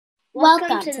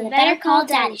Welcome to the Better Call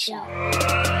Daddy Show.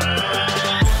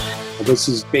 This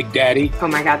is Big Daddy. Oh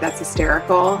my God, that's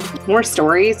hysterical. More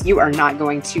stories you are not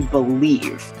going to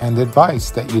believe. And advice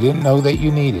that you didn't know that you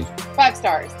needed. 5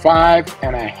 stars.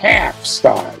 5.5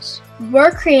 stars.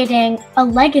 We're creating a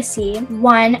legacy,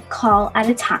 one call at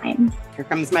a time. Here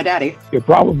comes my daddy. Your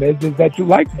problem is that you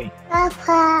like me.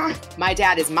 Papa. My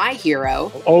dad is my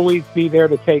hero. I'll always be there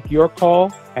to take your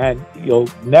call, and you'll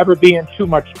never be in too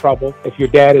much trouble if your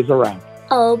dad is around.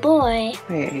 Oh boy.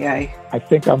 I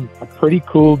think I'm a pretty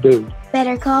cool dude.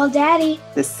 Better Call Daddy.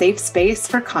 The safe space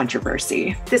for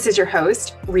controversy. This is your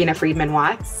host, Reena Friedman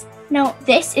Watts. No,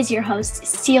 this is your host,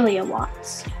 Celia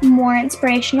Watts. More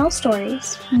inspirational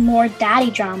stories, more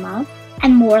daddy drama,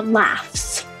 and more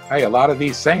laughs. Hey, a lot of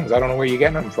these things, I don't know where you're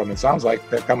getting them from. It sounds like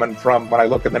they're coming from when I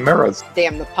look in the mirrors.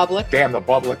 Damn the public. Damn the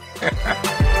public.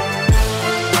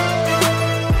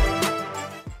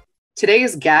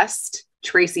 Today's guest,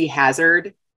 Tracy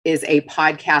Hazzard, is a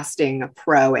podcasting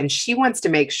pro, and she wants to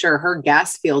make sure her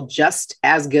guests feel just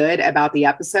as good about the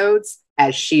episodes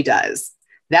as she does.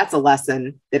 That's a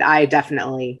lesson that I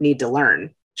definitely need to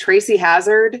learn. Tracy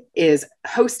Hazzard is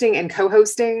hosting and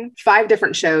co-hosting 5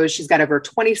 different shows. She's got over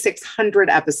 2,600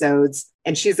 episodes,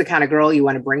 and she's the kind of girl you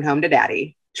want to bring home to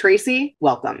daddy. Tracy,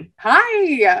 welcome.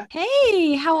 Hi.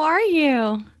 Hey, how are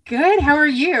you? Good. How are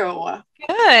you?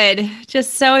 Good.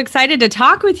 Just so excited to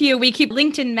talk with you. We keep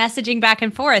LinkedIn messaging back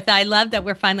and forth. I love that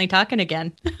we're finally talking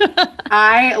again.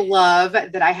 I love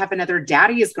that I have another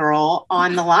daddy's girl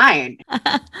on the line.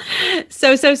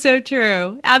 So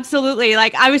true. Absolutely.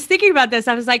 Like I was thinking about this.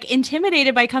 I was like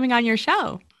intimidated by coming on your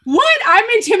show. What? I'm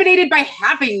intimidated by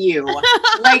having you.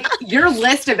 Like your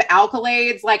list of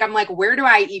accolades, like I'm like, where do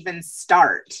I even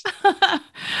start?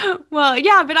 Well,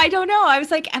 yeah, but I don't know. I was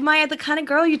like, am I the kind of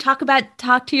girl you talk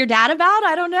to your dad about?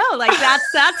 I don't know. Like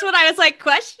that's what I was like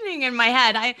questioning in my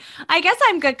head. I guess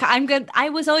I'm good. I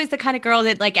was always the kind of girl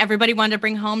that like everybody wanted to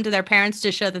bring home to their parents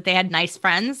to show that they had nice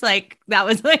friends. Like that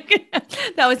was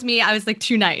me. I was like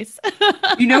too nice.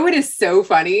 You know what is so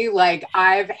funny? Like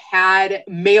I've had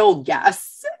male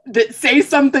guests that say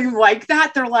something like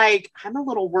that. They're like, I'm a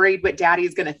little worried what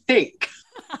daddy's going to think.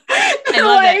 They're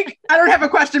like, I don't have a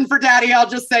question for daddy. I'll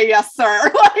just say, yes,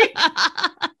 sir. Like,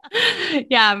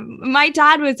 yeah. My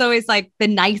dad was always like the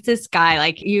nicest guy.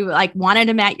 Like you like wanted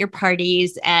him at your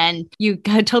parties and you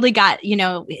totally got,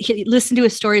 listened to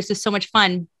his stories. It was so much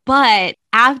fun. But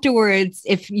afterwards,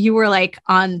 if you were like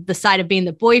on the side of being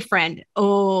the boyfriend,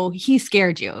 oh, he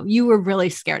scared you. You were really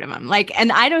scared of him. Like,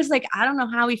 and I was like, I don't know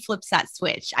how he flips that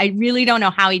switch. I really don't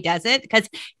know how he does it because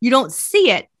you don't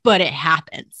see it, but it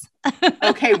happens.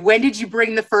 Okay. When did you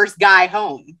bring the first guy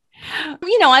home?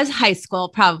 As high school,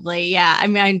 probably. Yeah. I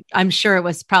mean, I'm sure it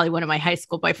was probably one of my high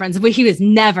school boyfriends, but he was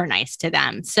never nice to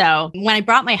them. So when I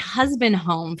brought my husband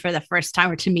home for the first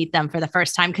time or to meet them for the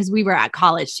first time, because we were at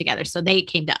college together, so they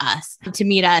came to us to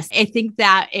meet us. I think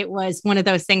that it was one of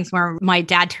those things where my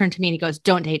dad turned to me and he goes,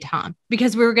 don't date Tom,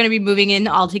 because we were going to be moving in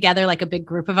all together, like a big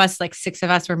group of us, like 6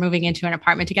 of us were moving into an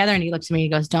apartment together. And he looked at me and he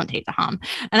goes, don't date Tom.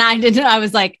 And I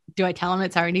was like, do I tell him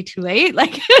it's already too late?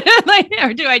 Like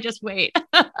or do I just wait?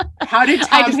 How did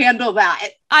Tom handle that?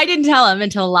 I didn't tell him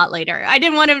until a lot later. I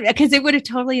didn't want to, because it would have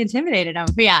totally intimidated him.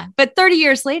 But yeah. But 30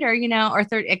 years later, or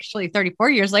 34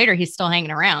 years later, he's still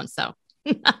hanging around. So.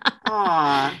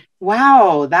 Aw,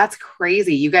 wow. That's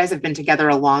crazy. You guys have been together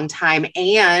a long time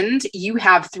and you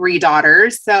have 3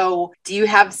 daughters. So do you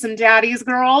have some daddy's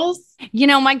girls?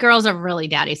 My girls are really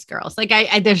daddy's girls. Like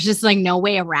there's just like no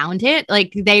way around it.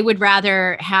 Like they would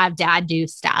rather have dad do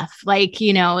stuff. Like,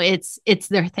 it's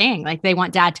their thing. Like they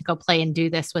want dad to go play and do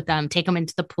this with them, take them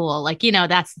into the pool. Like,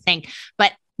 that's the thing.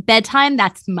 But bedtime,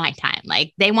 that's my time.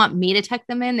 Like they want me to tuck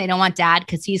them in. They don't want dad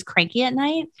because he's cranky at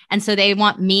night. And so they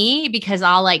want me because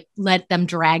I'll like let them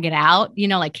drag it out,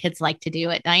 like kids like to do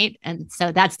at night. And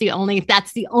so that's the only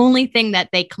thing that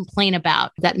they complain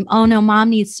about, that, oh no,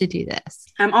 mom needs to do this.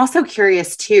 I'm also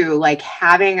curious too, like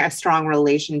having a strong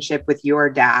relationship with your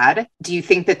dad. Do you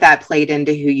think that played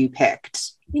into who you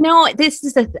picked?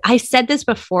 I said this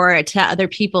before to other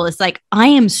people. It's like, I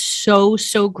am so,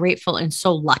 so grateful and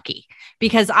so lucky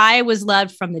because I was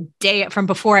loved from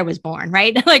before I was born.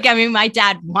 Right. Like, I mean, my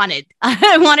dad wanted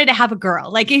to have a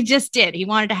girl. Like he just did. He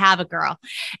wanted to have a girl.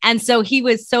 And so he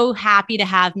was so happy to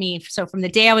have me. So from the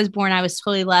day I was born, I was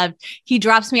totally loved. He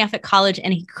drops me off at college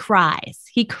and he cries.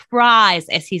 He cries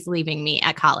as he's leaving me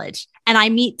at college. And I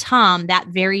meet Tom that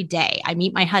very day. I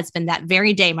meet my husband that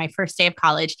very day, my first day of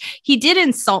college. He did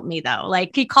insult me though.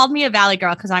 Like he called me a Valley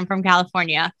girl because I'm from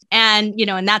California. And,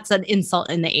 and that's an insult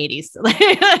in the 80s.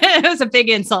 It was a big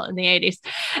insult in the 80s.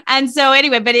 And so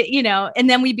anyway, but and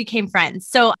then we became friends.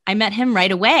 So I met him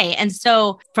right away. And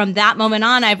so from that moment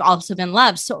on, I've also been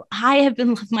loved. So I have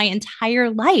been loved my entire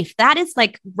life. That is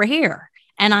like rare.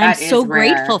 And I'm so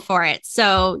grateful for it.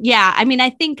 So yeah, I mean, I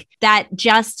think that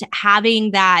just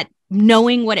having that,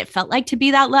 knowing what it felt like to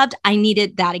be that loved, I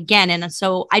needed that again. And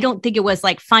so I don't think it was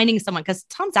like finding someone, because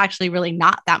Tom's actually really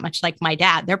not that much like my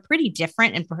dad. They're pretty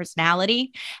different in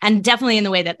personality and definitely in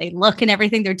the way that they look and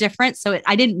everything. They're different. So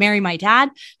I didn't marry my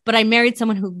dad, but I married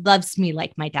someone who loves me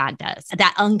like my dad does,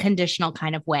 that unconditional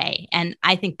kind of way. And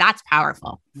I think that's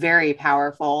powerful. Very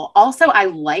powerful. Also, I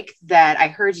like that I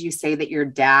heard you say that your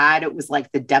dad was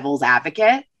like the devil's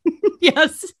advocate.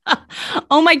 Yes.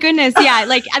 Oh my goodness. Yeah.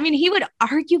 Like, I mean, he would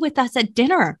argue with us at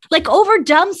dinner, like over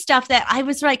dumb stuff that I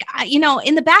was like,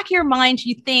 in the back of your mind,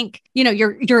 you think,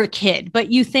 you're a kid,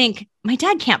 but you think my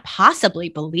dad can't possibly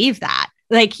believe that.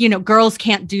 Like, girls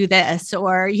can't do this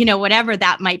or, whatever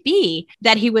that might be,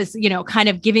 that he was, kind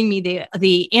of giving me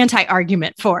the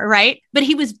anti-argument for, right? But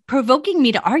he was provoking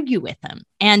me to argue with him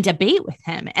and debate with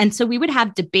him. And so we would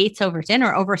have debates over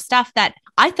dinner over stuff that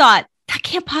I thought, that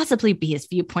can't possibly be his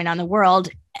viewpoint on the world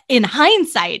in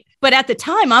hindsight. But at the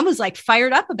time, I was like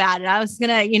fired up about it. I was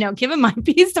going to, give him my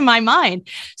piece of my mind.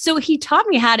 So he taught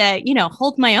me how to,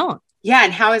 hold my own. Yeah.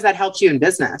 And how has that helped you in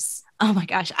business? Oh my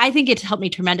gosh. I think it's helped me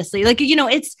tremendously. Like,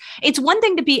 it's one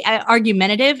thing to be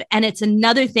argumentative and it's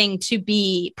another thing to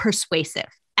be persuasive.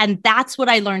 And that's what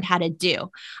I learned how to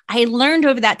do. I learned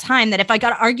over that time that if I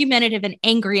got argumentative and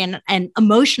angry and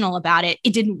emotional about it,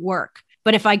 it didn't work.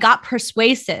 But if I got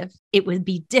persuasive, it would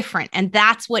be different. And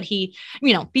that's what he,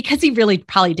 because he really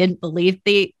probably didn't believe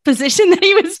the position that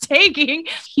he was taking,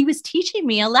 he was teaching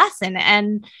me a lesson.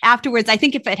 And afterwards, I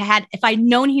think if I'd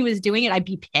known he was doing it, I'd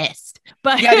be pissed.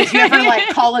 But yeah, did you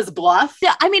ever call his bluff?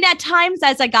 I mean, at times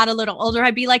as I got a little older,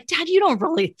 I'd be like, Dad, you don't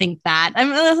really think that. I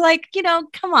was like,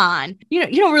 come on, you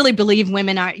don't really believe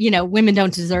women are, women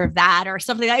don't deserve that or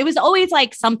something. It was always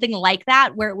like something like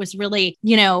that, where it was really,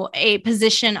 a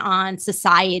position on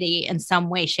society in some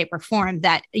way, shape, or form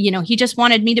that, he just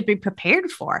wanted me to be prepared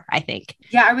for, I think.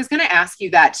 Yeah, I was going to ask you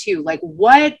that too. Like,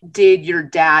 what did your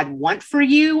dad want for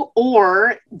you,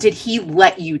 or did he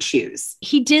let you choose?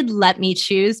 He did let me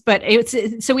choose, but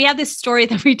so we have this story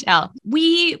that we tell.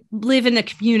 We live in a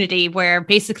community where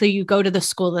basically you go to the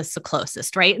school that's the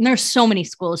closest, right? And there's so many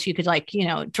schools you could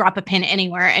drop a pin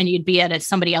anywhere and you'd be at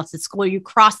somebody else's school. You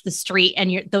cross the street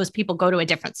and those people go to a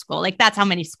different school. Like that's how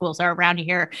many schools are around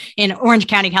here in Orange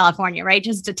County, California, right?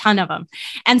 Just a ton of them.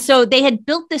 And so they had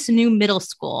built this new middle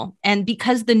school. And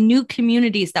because the new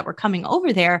communities that were coming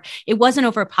over there, it wasn't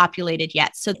overpopulated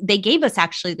yet. So they gave us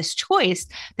actually this choice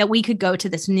that we could go to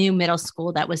this new middle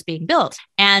school that was being built.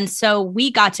 And so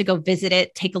we got to go visit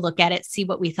it, take a look at it, see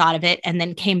what we thought of it, and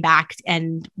then came back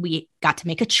and we got to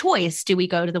make a choice. Do we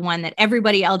go to the one that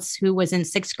everybody else who was in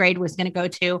sixth grade was going to go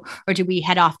to, or do we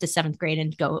head off to seventh grade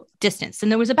and go distance?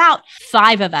 And there was about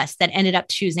 5 of us that ended up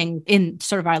choosing, in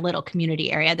sort of our little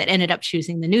community area, that ended up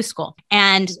choosing the new school.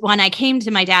 And when I came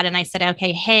to my dad and I said,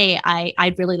 okay, hey,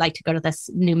 I'd really like to go to this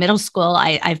new middle school.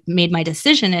 I've made my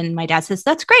decision. And my dad says,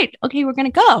 that's great. Okay, we're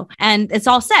going to go. And it's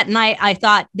all set. And I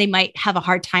thought they might have a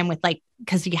hard time with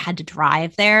because you had to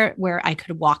drive there, where I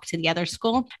could walk to the other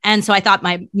school. And so I thought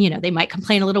they might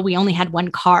complain a little. We only had one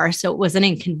car, so it was an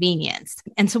inconvenience.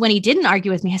 And so when he didn't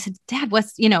argue with me, I said, Dad,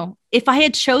 if I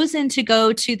had chosen to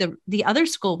go to the other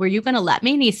school, were you going to let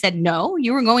me? And he said, no,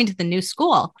 you were going to the new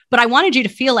school, but I wanted you to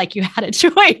feel like you had a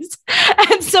choice.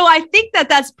 And so I think that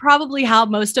that's probably how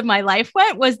most of my life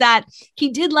went, was that he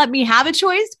did let me have a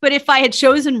choice, but if I had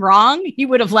chosen wrong, he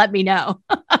would have let me know.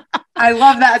 I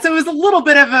love that. So it was a little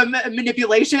bit of a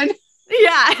manipulation.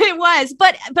 Yeah, it was.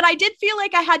 But I did feel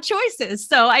like I had choices.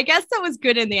 So I guess that was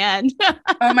good in the end.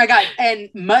 Oh my God. And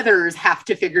mothers have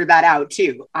to figure that out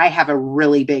too. I have a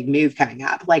really big move coming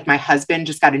up. Like my husband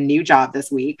just got a new job this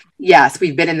week. Yes,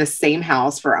 we've been in the same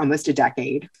house for almost a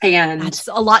decade. And that's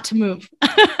a lot to move.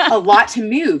 A lot to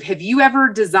move. Have you ever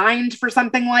designed for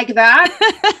something like that?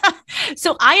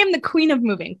 So I am the queen of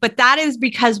moving, but that is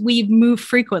because we've moved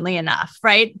frequently enough,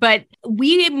 right? But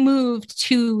we moved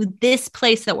to this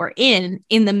place that we're in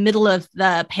in the middle of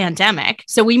the pandemic.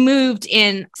 So we moved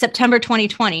in September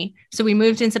 2020. So we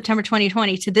moved in September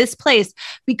 2020 to this place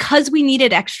because we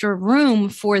needed extra room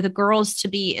for the girls to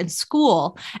be in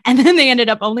school. And then they ended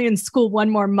up only in school one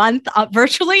more month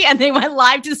virtually, and they went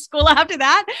live to school after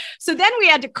that. So then we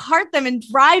had to cart them and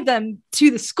drive them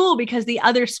to the school because the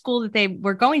other school that they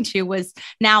were going to was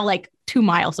now like 2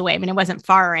 miles away. I mean, it wasn't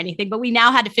far or anything, but we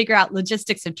now had to figure out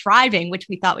logistics of driving, which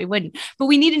we thought we wouldn't. But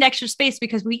we needed extra space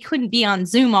because we couldn't be on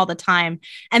Zoom all the time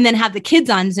and then have the kids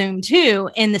on Zoom too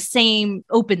in the same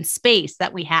open space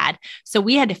that we had. So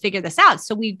we had to figure this out.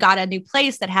 So we got a new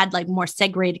place that had like more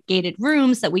segregated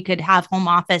rooms that we could have home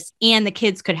office and the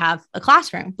kids could have a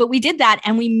classroom. But we did that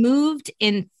and we moved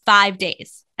in 5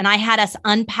 days. And I had us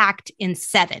unpacked in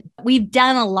 7. We've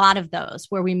done a lot of those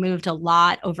where we moved a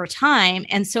lot over time.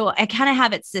 And so I kind of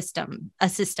have a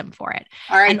system for it.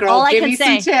 All right, and girl, give me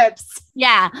some tips.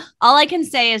 Yeah. All I can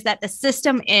say is that the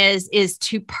system is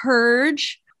to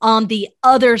purge on the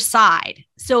other side.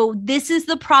 So this is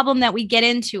the problem that we get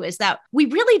into, is that we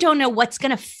really don't know what's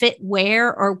going to fit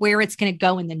where or where it's going to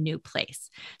go in the new place.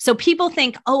 So people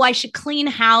think, oh, I should clean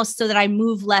house so that I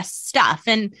move less stuff.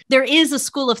 And there is a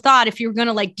school of thought, if you're going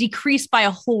to like decrease by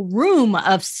a whole room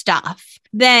of stuff,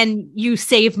 then you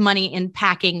save money in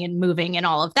packing and moving and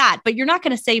all of that. But you're not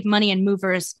going to save money in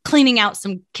movers cleaning out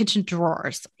some kitchen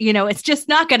drawers. You know, it's just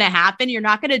not going to happen. You're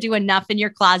not going to do enough in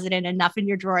your closet and enough in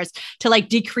your drawers to like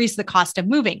decrease the cost of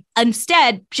moving.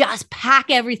 Instead, just pack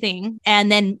everything.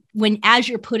 And then as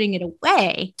you're putting it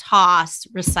away, toss,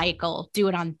 recycle, do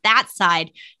it on that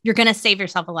side, you're going to save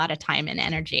yourself a lot of time and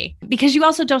energy because you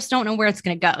also just don't know where it's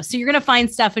going to go. So you're going to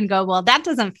find stuff and go, well, that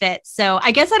doesn't fit. So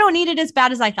I guess I don't need it as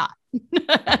bad as I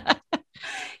thought.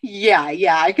 Yeah,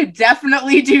 I could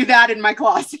definitely do that in my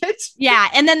closet. Yeah.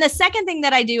 And then the second thing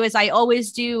that I do is I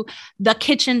always do the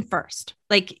kitchen first.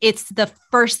 Like it's the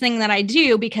first thing that I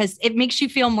do because it makes you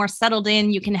feel more settled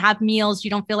in. You can have meals. You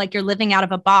don't feel like you're living out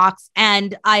of a box.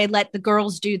 And I let the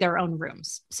girls do their own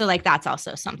rooms. So like, that's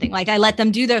also something like I let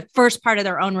them do the first part of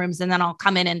their own rooms. And then I'll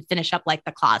come in and finish up like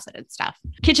the closet and stuff.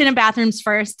 Kitchen and bathrooms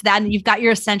first, then you've got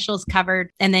your essentials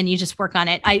covered and then you just work on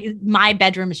it. My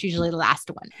bedroom is usually the last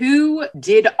one. Who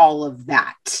did all of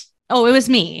that? Oh, it was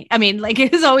me. I mean, like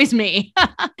it was always me.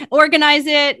 Organize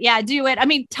it. Yeah, do it. I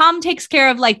mean, Tom takes care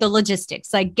of like the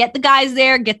logistics, like get the guys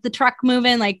there, get the truck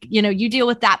moving. Like, you know, you deal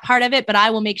with that part of it, but I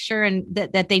will make sure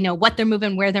that they know what they're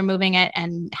moving, where they're moving it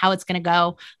and how it's going to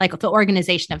go. Like the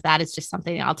organization of that is just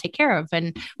something that I'll take care of.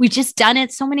 And we've just done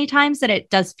it so many times that it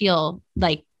does feel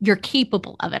like you're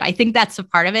capable of it. I think that's a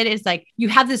part of it is like you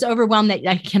have this overwhelm that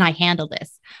like, can I handle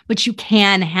this? But you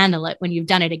can handle it when you've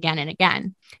done it again and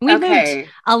again. We've moved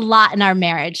a lot in our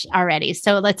marriage already.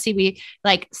 So let's see, we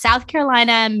like South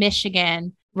Carolina,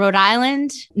 Michigan, Rhode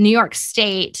Island, New York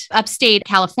State, upstate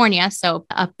California. So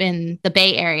up in the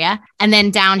Bay Area and then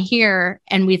down here.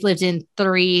 And we've lived in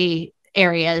 3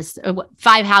 areas,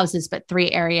 5 houses, but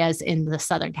 3 areas in the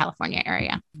Southern California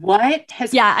area. What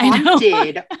has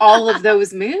prompted all of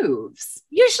those moves?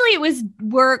 Usually it was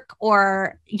work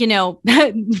or, you know,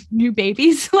 new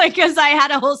babies, like, cause I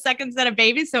had a whole second set of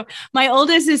babies. So my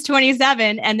oldest is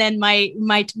 27 and then my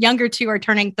younger 2 are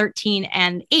turning 13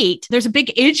 and 8. There's a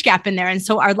big age gap in there. And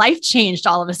so our life changed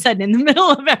all of a sudden in the middle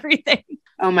of everything.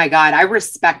 Oh my God. I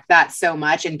respect that so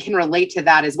much and can relate to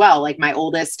that as well. Like my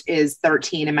oldest is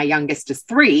 13 and my youngest is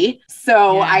 3.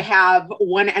 So yeah. I have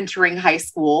one entering high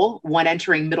school, one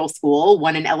entering middle school,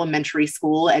 one in elementary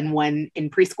school, and one in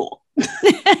preschool.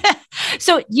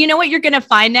 So you know what you're going to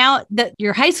find now? That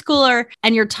your high schooler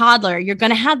and your toddler, you're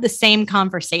going to have the same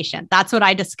conversation. That's what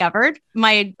I discovered.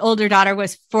 My older daughter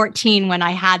was 14 when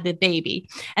I had the baby.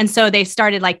 And so they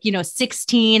started like,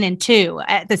 16 and 2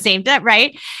 at the same time,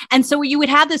 right? And so you would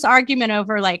have this argument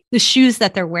over like the shoes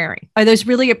that they're wearing. Are those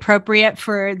really appropriate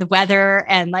for the weather?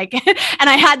 And like, and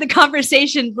I had the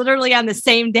conversation literally on the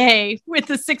same day with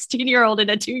a 16-year-old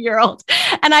and a 2-year-old.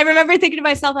 And I remember thinking to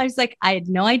myself, I was like, I had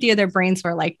no idea their brains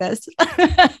were like this.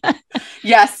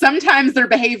 Yes, sometimes their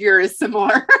behavior is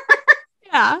similar.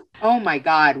 Yeah. Oh my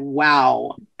God.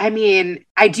 Wow. I mean,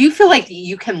 I do feel like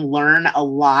you can learn a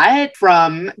lot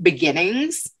from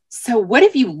beginnings. So what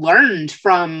have you learned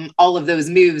from all of those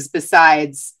moves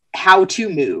besides how to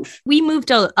move? We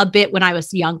moved a bit when I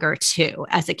was younger too,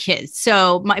 as a kid.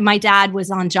 So my dad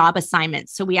was on job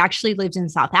assignments. So we actually lived in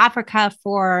South Africa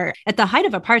at the height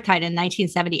of apartheid in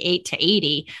 1978 to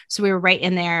 80. So we were right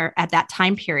in there at that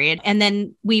time period. And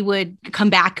then we would come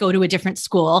back, go to a different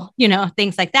school,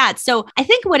 things like that. So I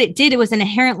think what it did, it was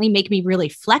inherently make me really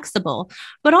flexible,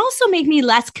 but also make me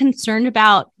less concerned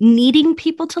about needing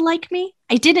people to like me.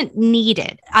 I didn't need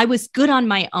it. I was good on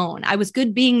my own. I was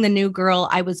good being the new girl.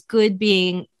 I was good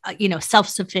being,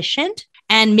 self-sufficient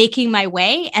and making my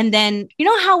way. And then, you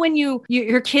know how when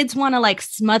your kids want to like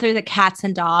smother the cats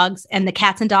and dogs, and the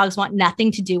cats and dogs want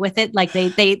nothing to do with it. Like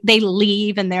they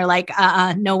leave and they're like,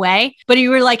 no way. But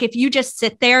you were like, if you just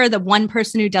sit there, the one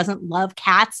person who doesn't love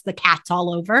cats, the cat's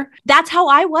all over. That's how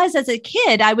I was as a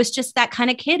kid. I was just that kind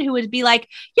of kid who would be like,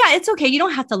 yeah, it's okay. You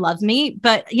don't have to love me,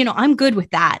 but I'm good with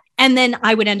that. And then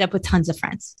I would end up with tons of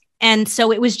friends. And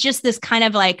so it was just this kind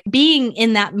of like being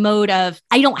in that mode of,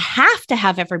 I don't have to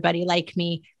have everybody like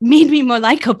me, made me more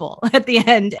likable at the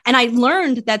end. And I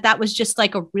learned that that was just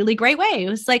like a really great way. It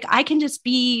was like, I can just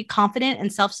be confident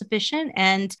and self-sufficient,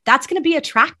 and that's going to be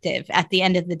attractive at the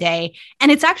end of the day.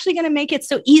 And it's actually going to make it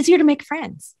so easier to make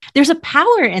friends. There's a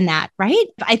power in that, right?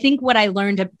 I think what I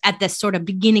learned at this sort of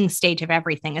beginning stage of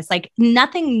everything is like,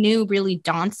 nothing new really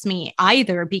daunts me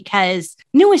either, because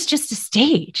new is just a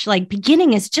stage. Like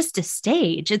beginning is just a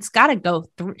stage. It's got to go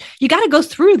through. You got to go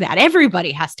through that.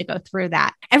 Everybody has to go through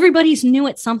that. Everybody's new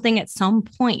at something at some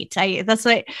point. That's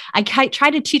what I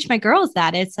try to teach my girls,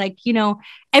 that it's like,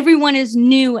 everyone is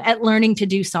new at learning to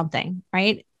do something,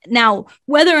 right? Now,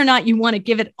 whether or not you want to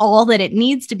give it all that it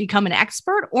needs to become an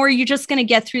expert, or you're just going to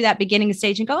get through that beginning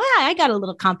stage and go, I got a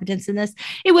little competence in this.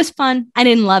 It was fun. I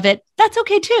didn't love it. That's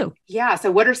okay too. Yeah.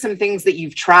 So what are some things that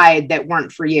you've tried that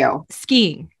weren't for you?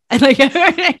 Skiing.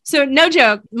 So no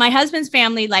joke, my husband's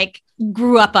family like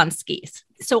grew up on skis.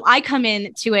 So I come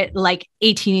into it like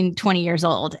 18, 20 years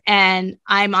old, and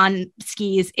I'm on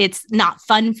skis. It's not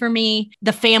fun for me.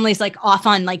 The family's like off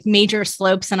on like major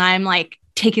slopes, and I'm like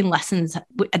taking lessons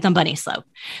at the bunny slope.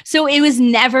 So it was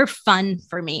never fun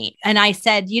for me. And I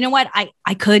said, you know what?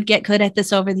 I could get good at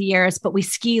this over the years, but we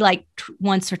ski like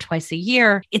once or twice a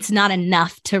year. It's not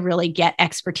enough to really get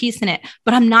expertise in it,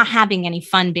 but I'm not having any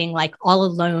fun being like all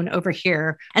alone over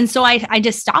here. And so I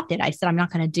just stopped it. I said, I'm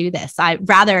not going to do this. I'd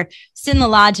rather sit in the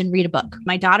lodge and read a book.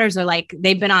 My daughters are like,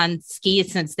 they've been on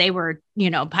skis since they were,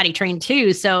 potty trained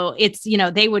too. So it's,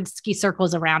 they would ski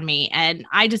circles around me, and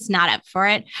I just not up for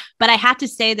it. But I have to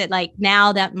say that like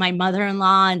now that my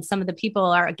mother-in-law and some of the people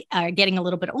are getting a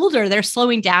little bit older, they're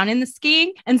slowing down in the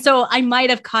skiing. And so I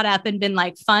might have caught up and been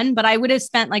like fun, but I would have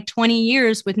spent like 20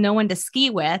 years with no one to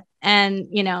ski with. And,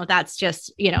 that's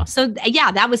just, so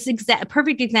yeah, that was a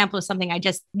perfect example of something I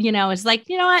just, is like,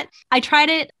 you know what? I tried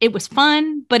it. It was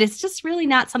fun, but it's just really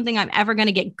not something I'm ever going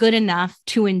to get good enough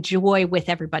to enjoy with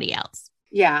everybody else.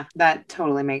 Yeah, that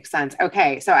totally makes sense.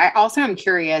 Okay. So I also am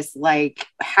curious, like,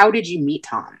 how did you meet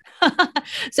Tom?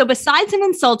 So besides him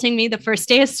insulting me the first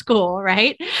day of school,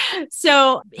 right?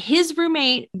 So his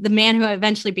roommate, the man who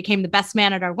eventually became the best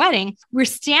man at our wedding, we're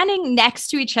standing next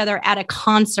to each other at a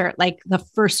concert, like the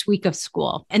first week of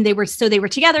school. And they were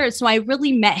together. So I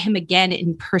really met him again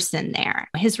in person there.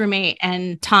 His roommate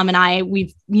and Tom and I,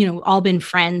 we've, all been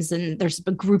friends. And there's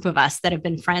a group of us that have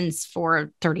been friends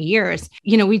for 30 years.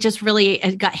 We just really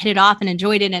got hit it off and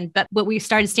enjoyed it. But we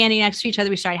started standing next to each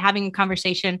other. We started having a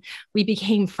conversation. We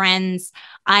became friends.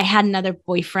 I had another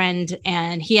boyfriend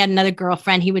and he had another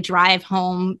girlfriend. He would drive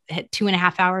home at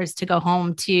 2.5 hours to go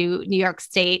home to New York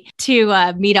State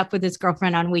to meet up with his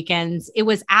girlfriend on weekends. It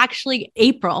was actually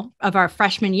April of our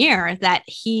freshman year that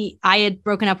I had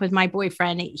broken up with my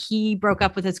boyfriend. He broke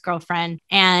up with his girlfriend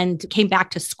and came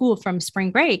back to school from spring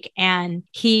break. And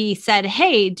he said,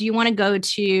 hey, do you want to go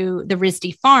to the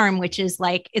RISD farm, which is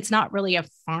like, it's not really a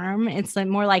farm. It's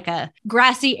more like a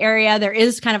grassy area. There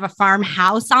is kind of a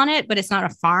farmhouse on it, but it's not a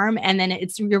farm. And then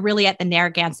you're really at the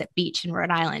Narragansett Beach in Rhode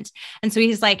Island. And so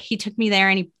he's like, he took me there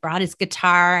and he brought his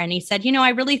guitar and he said, I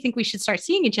really think we should start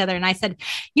seeing each other. And I said,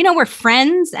 we're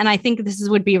friends. And I think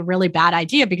would be a really bad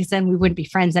idea because then we wouldn't be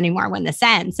friends anymore when this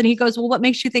ends. And he goes, well, what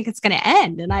makes you think it's going to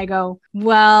end? And I go,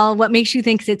 well, what makes you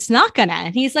think it's not going to?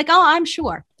 And he's like, oh, I'm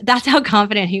sure. That's how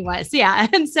confident he was. Yeah.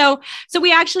 And so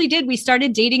we actually did. We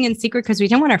started dating in secret because we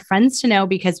didn't want our friends to know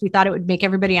because we thought it would make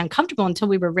everybody uncomfortable until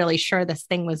we were really sure this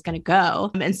thing was going to go.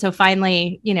 And so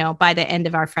finally, by the end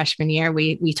of our freshman year,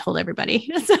 we told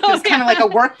everybody. So it was kind of like a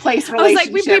workplace relationship. I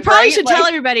was like, we probably should tell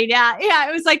everybody. Yeah. Yeah.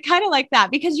 It was like kind of like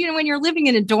that because, when you're living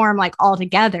in a dorm, like all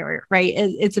together, right.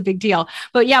 It's a big deal.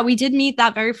 But yeah, we did meet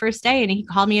that very first day and he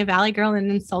called me a Valley girl and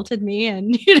insulted me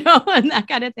and, and that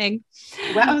kind of thing.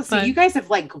 Wow. So you guys have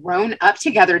like grown up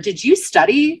together. Did you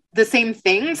study the same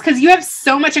things? Because you have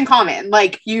so much in common.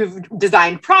 Like you've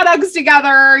designed products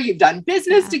together, you've done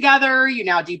business together, you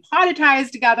now do Podetize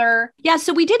together. Yeah.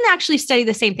 So we didn't actually study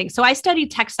the same thing. So I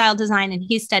studied textile design and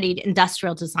he studied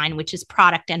industrial design, which is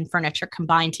product and furniture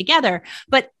combined together.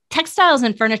 But textiles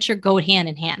and furniture go hand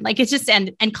in hand. Like it's just,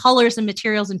 and colors and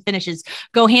materials and finishes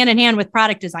go hand in hand with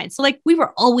product design. So like we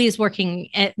were always working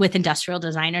with industrial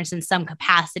designers in some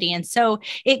capacity. And so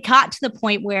it got to the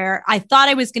point where I thought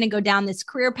I was going to go down this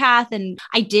career path. And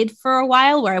I did for a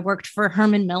while, where I worked for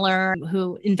Herman Miller,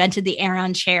 who invented the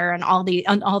Aeron chair and all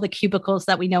the cubicles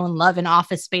that we know and love in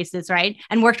office spaces, right?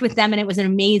 And worked with them. And it was an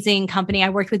amazing company. I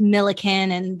worked with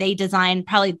Milliken, and they designed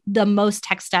probably the most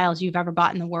textiles you've ever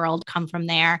bought in the world come from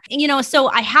there. And, so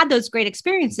I had those great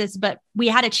experiences, but we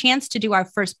had a chance to do our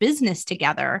first business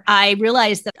together. I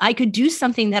realized that I could do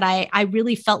something that I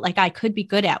really felt like I could be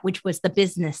good at, which was the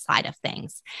business side of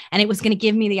things. And it was going to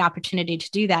give me the opportunity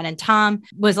to do that. And Tom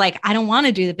was like, I don't want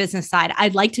to do the business side.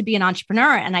 I'd like to be an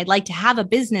entrepreneur, and I'd like to have a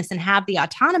business and have the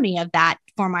autonomy of that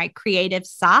for my creative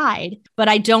side, but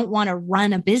I don't want to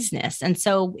run a business. And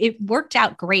so it worked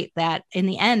out great that in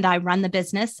the end, I run the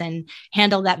business and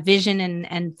handle that vision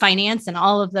and finance and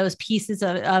all of those pieces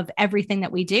of everything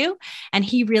that we do. And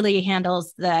he really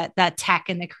handles the tech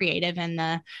and the creative and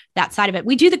that side of it.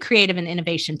 We do the creative and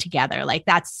innovation together. Like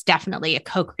that's definitely a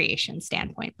co-creation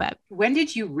standpoint. But when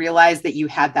did you realize that you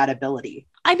had that ability?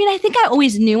 I mean, I think I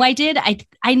always knew I did.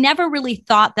 I never really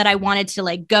thought that I wanted to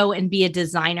like go and be a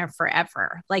designer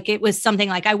forever. Like it was something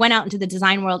like I went out into the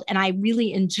design world and I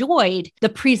really enjoyed the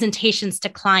presentations to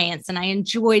clients, and I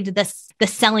enjoyed the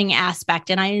selling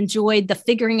aspect, and I enjoyed the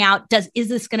figuring out, is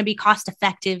this going to be cost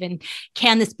effective, and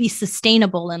can this be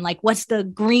sustainable, and like what's the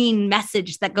green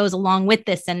message that goes along with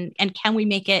this, and can we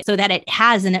make it so that it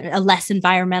has a less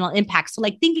environmental impact? So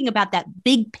like thinking about that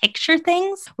big picture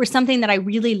things were something that I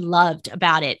really loved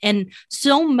about it. And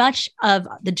so much of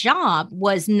the job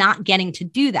was not getting to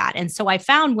do that. And so I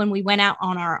found when we went out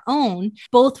on our own,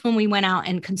 both when we went out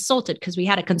and consulted, because we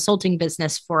had a consulting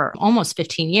business for almost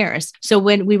 15 years. So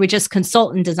when we would just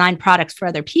consult and design products for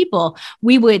other people,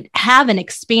 we would have an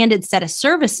expanded set of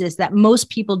services that most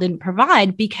people didn't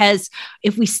provide, because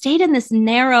if we stayed in this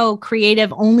narrow,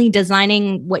 creative, only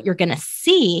designing what you're going to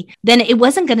see, then it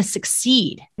wasn't going to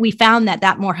succeed. We found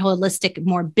that more holistic,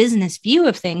 more business view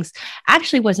of things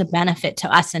actually was a benefit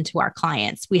to us and to our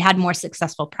clients. We had more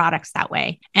successful products that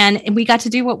way. And we got to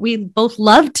do what we both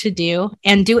loved to do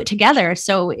and do it together.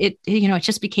 So it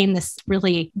just became this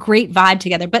really great vibe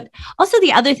together. But also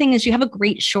the other thing is you have a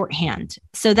great shorthand.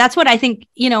 So that's what I think,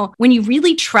 when you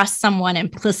really trust someone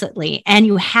implicitly and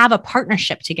you have a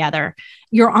partnership together,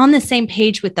 you're on the same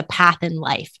page with the path in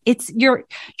life. You're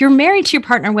married to your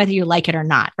partner, whether you like it or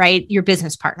not, right? Your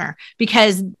business partner,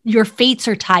 because your fates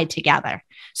are tied together.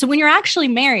 So when you're actually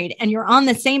married and you're on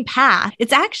the same path,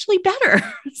 it's actually better.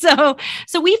 So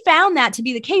we found that to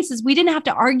be the case, is we didn't have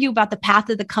to argue about the path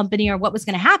of the company or what was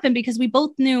going to happen, because we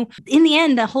both knew in the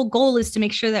end, the whole goal is to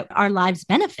make sure that our lives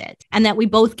benefit and that we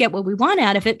both get what we want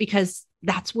out of it, because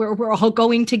that's where we're all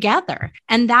going together.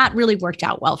 And that really worked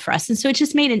out well for us. And so it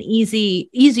just made an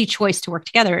easy choice to work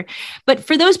together. But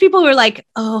for those people who are like,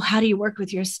 oh, how do you work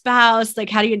with your spouse? Like,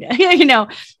 how do you,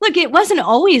 look, it wasn't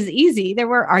always easy. There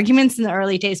were arguments in the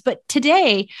early days, but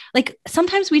today, like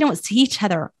sometimes we don't see each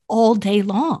other all day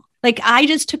long. Like I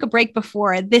just took a break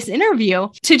before this interview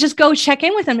to just go check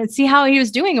in with him and see how he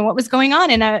was doing and what was going on.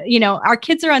 And, our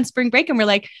kids are on spring break and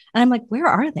I'm like, where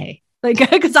are they? Like,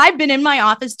 because I've been in my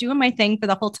office doing my thing for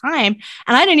the whole time,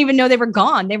 and I didn't even know they were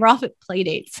gone. They were off at play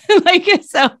dates.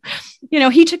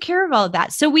 He took care of all of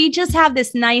that. So we just have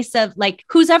this nice of like,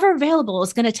 who's ever available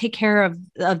is going to take care of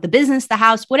the business, the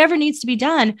house, whatever needs to be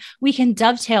done. We can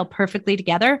dovetail perfectly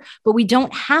together, but we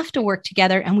don't have to work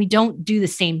together, and we don't do the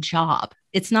same job.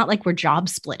 It's not like we're job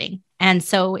splitting. And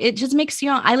so it just makes,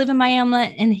 I live in my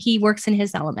element and he works in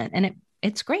his element, and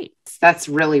it's great. That's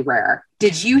really rare.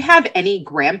 Did you have any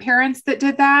grandparents that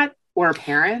did that? Or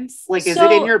parents? Like, is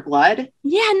it in your blood?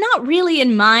 Yeah, not really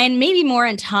in mine, maybe more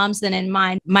in Tom's than in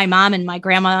mine. My mom and my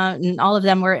grandma and all of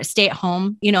them were stay at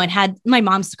home, and my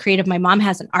mom's creative. My mom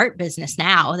has an art business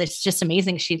now. That's just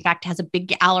amazing. She in fact has a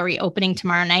big gallery opening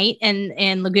tomorrow night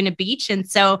in Laguna Beach. And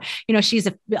so, she's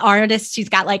an artist. She's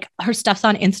got like her stuff's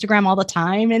on Instagram all the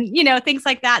time and, things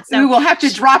like that. So we'll have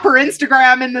to drop her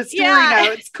Instagram in the story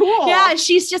notes. Cool. Yeah.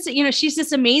 She's just, she's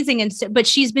just amazing. And but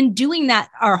she's been doing that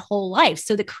our whole life.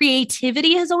 So the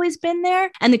creativity has always been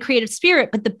there and the creative spirit,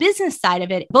 but the business side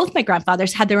of it, both my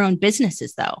grandfathers had their own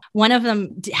businesses though. One of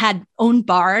them had owned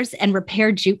bars and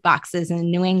repaired jukeboxes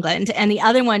in New England. And the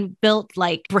other one built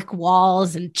like brick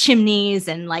walls and chimneys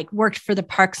and like worked for the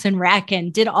Parks and Rec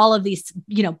and did all of these,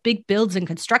 big builds and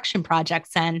construction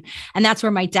projects. And that's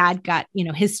where my dad got,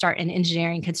 his start in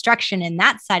engineering, construction and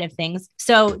that side of things.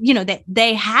 So,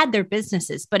 they had their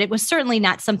businesses, but it was certainly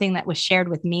not something that was shared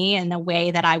with me in a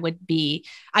way that I would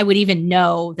would even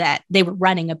know that they were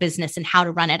running a business and how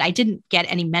to run it. I didn't get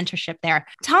any mentorship there.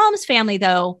 Tom's family,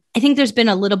 though, I think there's been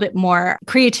a little bit more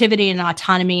creativity and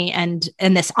autonomy and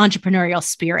this entrepreneurial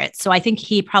spirit. So I think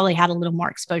he probably had a little more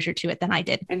exposure to it than I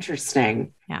did.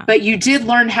 Interesting. Yeah. But you did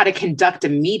learn how to conduct a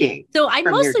meeting. So I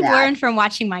mostly learned from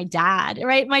watching my dad,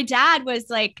 right? My dad was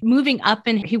like moving up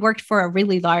and he worked for a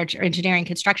really large engineering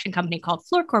construction company called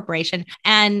Fluor Corporation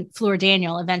and Fluor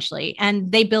Daniel eventually.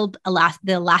 And they built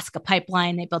the Alaska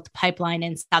pipeline. They built the pipeline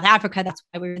in South Africa. That's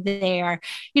why we were there.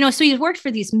 So he worked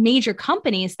for these major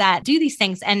companies that do these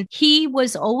things. And he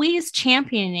was always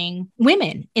championing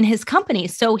women in his company.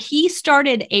 So he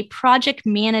started a project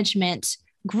management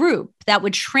group that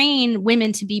would train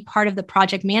women to be part of the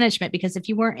project management, because if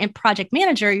you weren't a project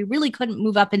manager, you really couldn't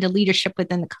move up into leadership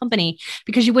within the company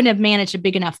because you wouldn't have managed a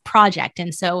big enough project.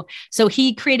 And so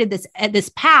he created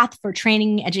this path for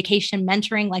training, education,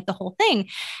 mentoring, like the whole thing.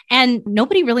 And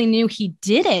nobody really knew he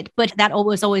did it, but that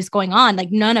was always going on.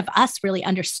 Like none of us really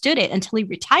understood it until he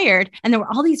retired. And there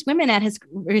were all these women at his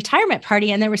retirement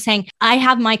party, and they were saying, I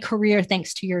have my career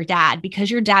thanks to your dad,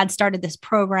 because your dad started this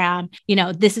program.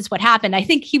 This is what happened. I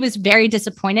think he was very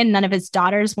disappointed. None of his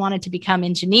daughters wanted to become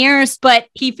engineers, but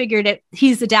he figured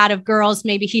he's the dad of girls.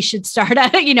 Maybe he should start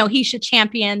he should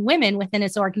champion women within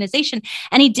his organization.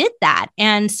 And he did that.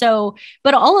 And so,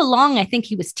 but all along, I think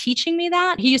he was teaching me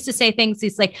that. He used to say things.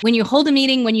 He's like, when you hold a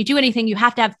meeting, when you do anything, you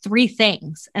have to have 3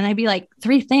 things. And I'd be like,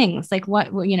 3 things? Like what?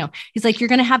 He's like, you're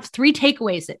going to have 3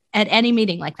 takeaways at any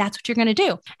meeting. Like that's what you're going to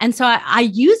do. And so I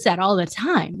use that all the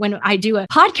time. When I do a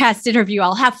podcast interview,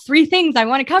 I'll have 3 things I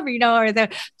want to cover, or the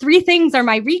 3 things are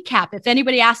my recap. If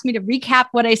anybody asked me to recap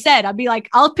what I said, I'll be like,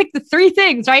 I'll pick the 3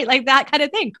 things, right? Like that kind of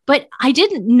thing. But I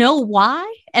didn't know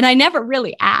why. And I never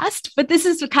really asked, but this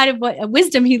is kind of what a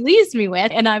wisdom he leaves me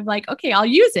with. And I'm like, okay, I'll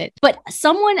use it. But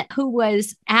someone who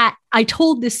was I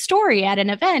told this story at an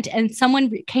event, and someone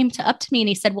came up to me and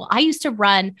he said, well, I used to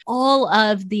run all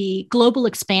of the global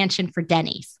expansion for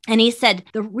Denny's. And he said,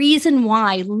 the reason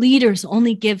why leaders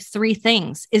only give 3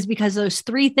 things is because those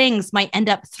 3 things might end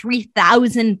up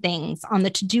 3,000 things on the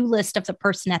to-do list of the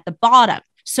person at the bottom.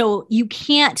 So you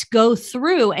can't go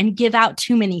through and give out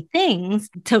too many things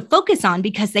to focus on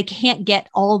because they can't get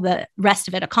all the rest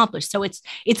of it accomplished. So it's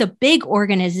a big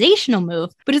organizational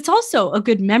move, but it's also a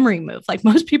good memory move. Like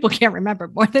most people can't remember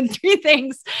more than 3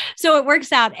 things. So it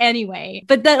works out anyway.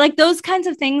 But like those kinds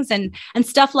of things and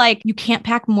stuff like you can't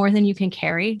pack more than you can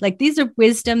carry. Like these are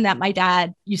wisdom that my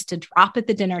dad used to drop at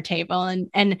the dinner table.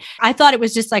 And I thought it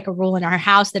was just like a rule in our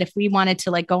house that if we wanted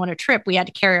to like go on a trip, we had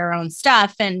to carry our own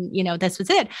stuff. And, this was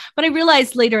it. But I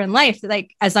realized later in life that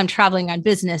like, as I'm traveling on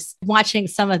business, watching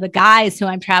some of the guys who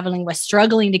I'm traveling with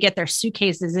struggling to get their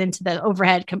suitcases into the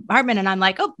overhead compartment. And I'm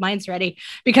like, oh, mine's ready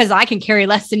because I can carry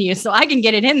less than you. So I can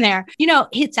get it in there.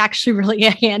 It's actually really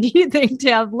a handy thing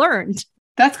to have learned.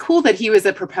 That's cool that he was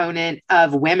a proponent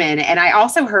of women. And I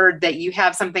also heard that you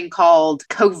have something called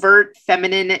covert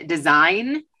feminine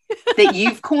design that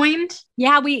you've coined.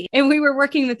 Yeah, we were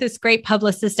working with this great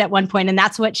publicist at one point, and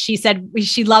that's what she said.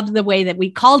 She loved the way that we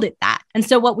called it that. And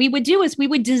so what we would do is we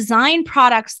would design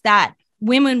products that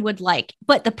women would like.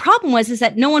 But the problem is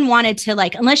that no one wanted to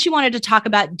unless you wanted to talk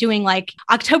about doing like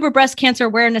October Breast Cancer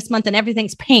Awareness Month and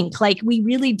everything's pink,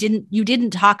 you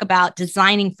didn't talk about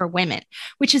designing for women,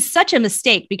 which is such a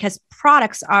mistake because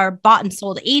products are bought and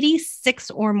sold.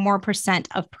 86 or more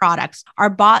 % of products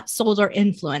are bought, sold, or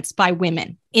influenced by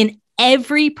women in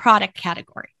every product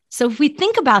category. So if we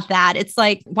think about that, it's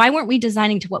like, why weren't we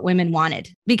designing to what women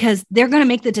wanted? Because they're going to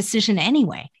make the decision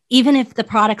anyway. Even if the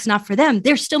product's not for them,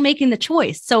 they're still making the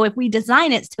choice. So if we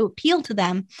design it to appeal to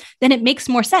them, then it makes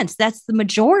more sense. That's the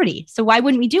majority. So why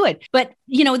wouldn't we do it? But,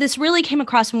 this really came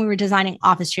across when we were designing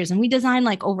office chairs, and we designed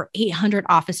like over 800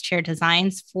 office chair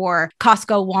designs for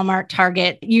Costco, Walmart,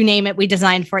 Target, you name it. We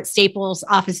designed for it, Staples,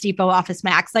 Office Depot, Office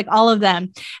Max, like all of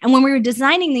them. And when we were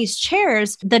designing these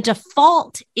chairs, the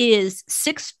default is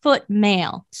 6-foot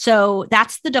male. So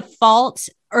that's the default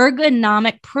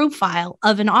ergonomic profile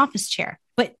of an office chair.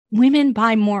 But women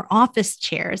buy more office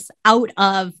chairs out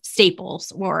of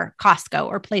Staples or Costco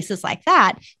or places like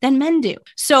that than men do.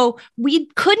 So we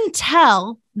couldn't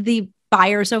tell the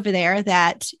buyers over there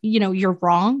that, you're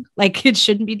wrong. Like it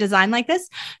shouldn't be designed like this.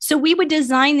 So we would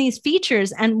design these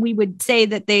features and we would say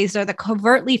that these are the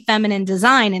covertly feminine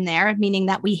design in there, meaning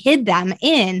that we hid them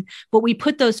in, but we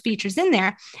put those features in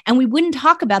there and we wouldn't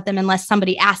talk about them unless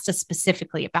somebody asked us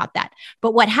specifically about that.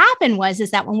 But what happened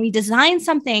is that when we design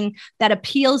something that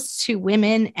appeals to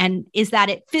women and is that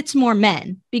it fits more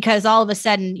men, because all of a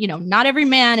sudden, not every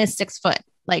man is 6 foot.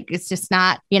 Like it's just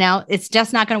not, it's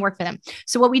just not going to work for them.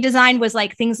 So what we designed was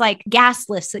like things like gas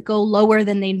lifts that go lower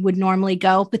than they would normally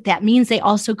go, but that means they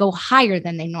also go higher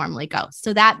than they normally go.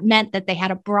 So that meant that they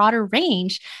had a broader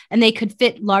range and they could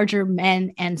fit larger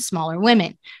men and smaller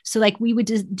women. So like we would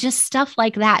just stuff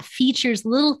like that, features,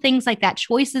 little things like that,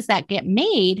 choices that get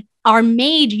made are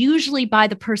made usually by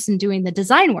the person doing the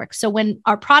design work. So when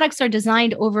our products are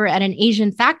designed over at an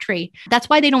Asian factory, that's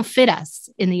why they don't fit us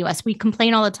in the US. We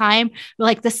complain all the time. We're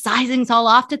like, the sizing's all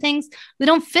off to things. They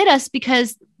don't fit us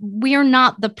because we're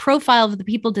not the profile of the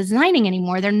people designing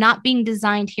anymore. They're not being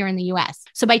designed here in the US.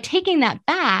 So by taking that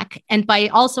back and by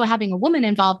also having a woman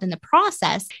involved in the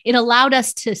process, it allowed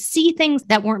us to see things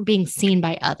that weren't being seen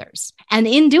by others. And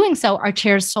in doing so, our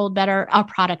chairs sold better, our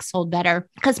products sold better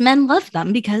because men loved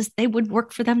them because they would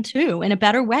work for them too in a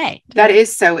better way. That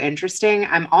is so interesting.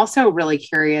 I'm also really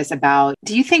curious about,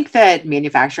 do you think that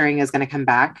manufacturing is going to come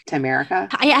back to America?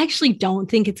 I actually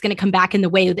don't think it's going to come back in the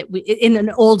way that in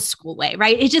an old school way,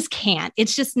 right? It just can't.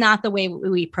 It's just not the way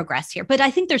we progress here. But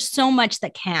I think there's so much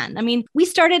that can. I mean, we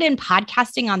started in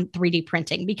podcasting on 3D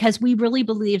printing because we really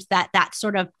believed that that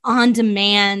sort of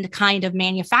on-demand kind of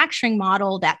manufacturing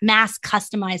model, that mass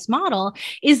customized model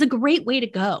is a great way to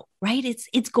go. Right?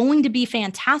 It's going to be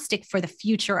fantastic for the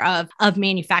future of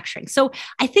manufacturing. So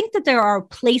I think that there are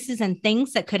places and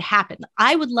things that could happen.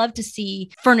 I would love to see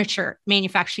furniture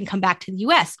manufacturing come back to the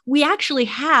US. We actually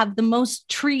have the most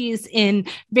trees in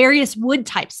various wood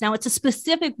types. Now it's a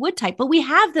specific wood type, but we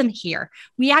have them here.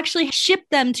 We actually ship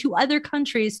them to other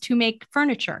countries to make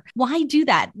furniture. Why do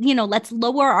that? Let's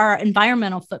lower our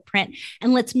environmental footprint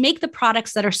and let's make the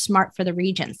products that are smart for the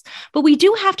regions. But we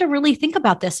do have to really think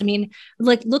about this. I mean,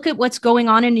 like look at what's going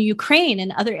on in Ukraine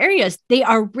and other areas. They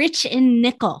are rich in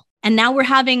nickel. And now we're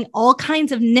having all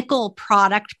kinds of nickel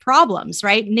product problems,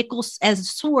 right? Nickel as a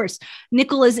source.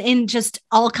 Nickel is in just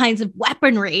all kinds of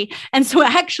weaponry. And so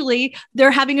actually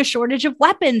they're having a shortage of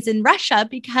weapons in Russia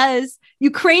because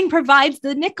Ukraine provides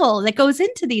the nickel that goes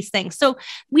into these things. So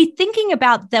we thinking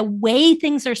about the way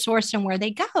things are sourced and where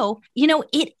they go,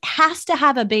 it has to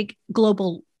have a big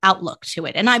global outlook to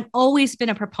it. And I've always been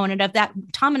a proponent of that.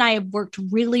 Tom and I have worked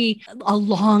really a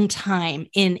long time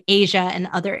in Asia and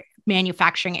other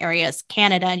manufacturing areas,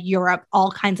 Canada, Europe,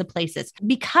 all kinds of places,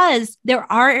 because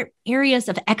there are areas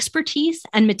of expertise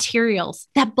and materials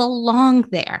that belong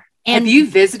there. And have you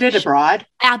visited abroad?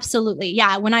 Absolutely.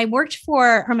 Yeah. When I worked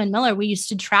for Herman Miller, we used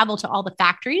to travel to all the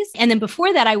factories. And then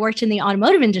before that, I worked in the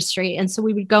automotive industry. And so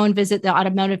we would go and visit the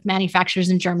automotive manufacturers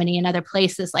in Germany and other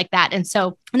places like that. And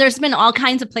so there's been all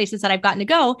kinds of places that I've gotten to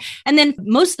go. And then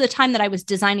most of the time that I was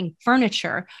designing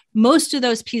furniture, most of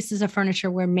those pieces of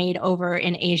furniture were made over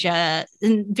in Asia,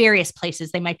 in various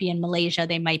places. They might be in Malaysia.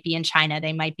 They might be in China.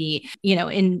 They might be,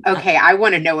 in. Okay. I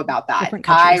want to know about that.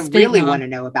 I really want to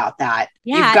know about that.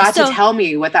 Yeah. You've got to tell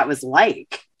me what that was like.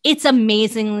 It's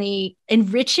amazingly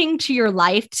enriching to your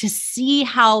life to see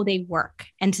how they work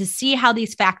and to see how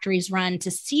these factories run,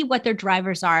 to see what their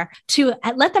drivers are, to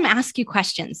let them ask you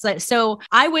questions. So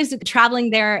I was traveling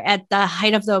there at the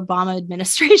height of the Obama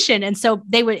administration. And so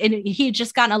he had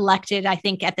just gotten elected, I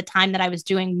think, at the time that I was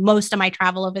doing most of my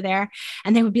travel over there.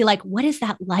 And they would be like, what is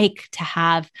that like to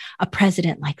have a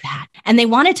president like that? And they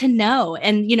wanted to know,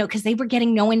 and, because they were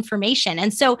getting no information.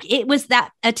 And so it was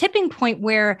a tipping point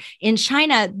where in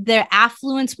China, their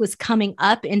affluence was coming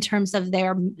up in terms of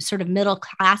their sort of middle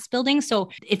class building. So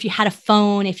if you had a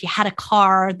phone, if you had a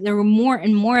car, there were more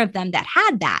and more of them that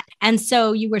had that. And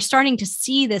so you were starting to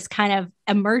see this kind of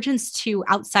emergence to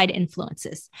outside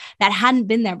influences that hadn't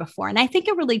been there before. And I think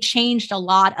it really changed a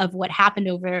lot of what happened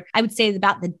over, I would say,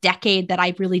 about the decade that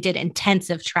I really did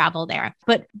intensive travel there.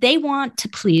 But they want to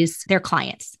please their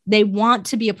clients. They want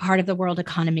to be a part of the world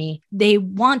economy. They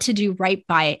want to do right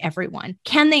by everyone.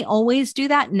 Can they always do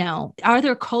that? No. Are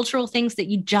there cultural things that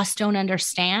you just don't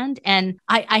understand? And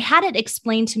I had it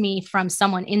explained to me from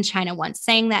someone in China once,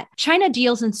 saying that China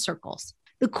deals in circles.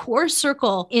 The core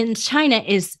circle in China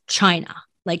is China.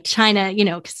 Like China,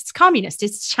 because it's communist,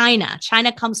 it's China.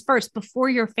 China comes first before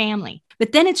your family.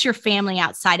 But then it's your family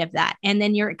outside of that. And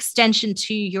then your extension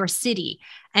to your city.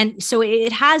 And so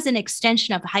it has an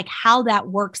extension of like how that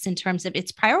works in terms of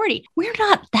its priority. We're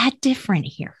not that different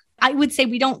here. I would say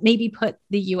we don't maybe put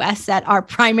the US at our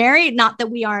primary, not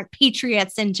that we aren't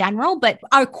patriots in general, but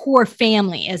our core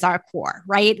family is our core,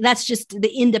 right? That's just the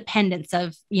independence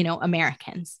of,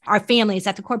 Americans. Our family is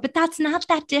at the core, but that's not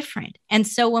that different. And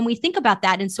so when we think about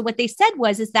that, and so what they said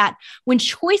is that when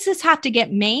choices have to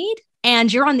get made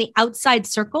and you're on the outside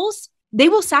circles, they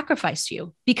will sacrifice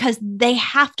you because they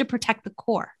have to protect the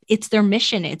core. It's their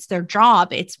mission. It's their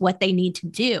job. It's what they need to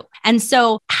do. And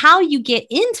so how you get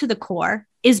into the core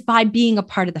is by being a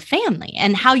part of the family.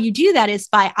 And how you do that is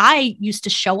I used to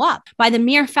show up. By the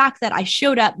mere fact that I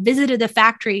showed up, visited the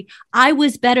factory, I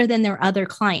was better than their other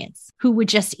clients who would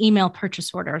just email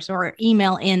purchase orders or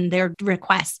email in their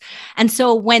requests. And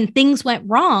so when things went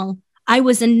wrong, I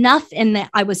was enough in that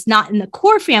I was not in the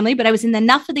core family, but I was in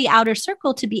enough of the outer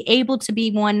circle to be able to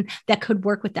be one that could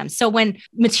work with them. So when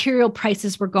material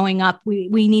prices were going up, we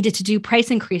needed to do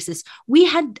price increases. We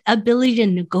had ability to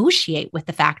negotiate with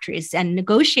the factories and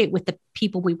negotiate with the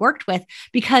people we worked with,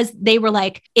 because they were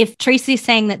like, if Tracy's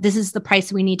saying that this is the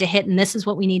price we need to hit and this is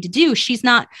what we need to do, she's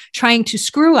not trying to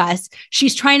screw us.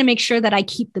 She's trying to make sure that I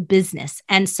keep the business.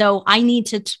 And so I need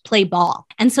to play ball.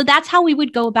 And so that's how we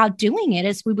would go about doing it,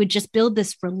 is we would just build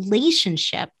this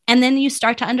relationship. And then you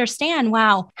start to understand,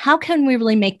 wow, how can we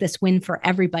really make this win for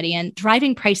everybody? And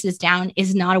driving prices down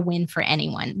is not a win for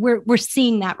anyone. We're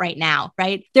seeing that right now,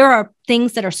 right? There are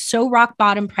things that are so rock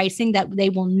bottom pricing that they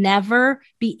will never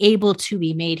be able to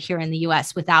be made here in the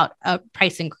US without a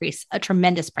price increase, a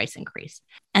tremendous price increase.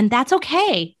 And that's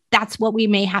okay. That's what we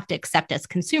may have to accept as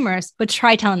consumers, but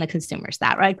try telling the consumers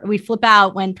that, right? We flip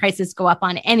out when prices go up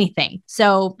on anything.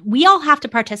 So we all have to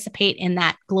participate in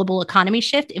that global economy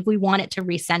shift if we want it to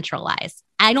re-centralize.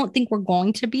 I don't think we're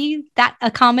going to be that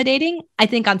accommodating. I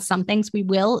think on some things we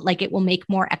will, like it will make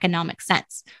more economic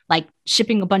sense. Like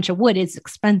shipping a bunch of wood is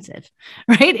expensive,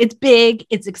 right? It's big,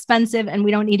 it's expensive, and we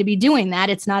don't need to be doing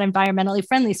that. It's not environmentally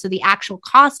friendly. So the actual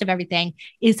cost of everything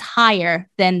is higher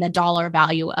than the dollar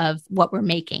value of what we're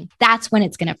making. That's when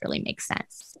it's going to really make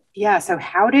sense. Yeah. So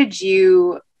how did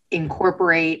you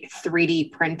incorporate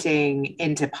 3D printing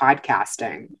into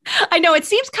podcasting? I know it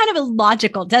seems kind of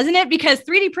illogical, doesn't it? Because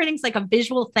 3D printing is like a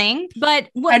visual thing, but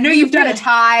I know you've done a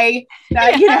tie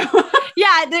that,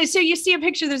 Yeah. So you see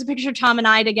there's a picture of Tom and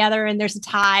I together, and there's a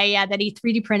tie that he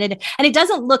 3D printed, and it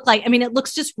doesn't look like, it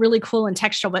looks just really cool and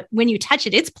textural, but when you touch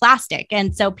it, it's plastic.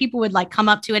 And so people would like come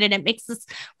up to it and it makes this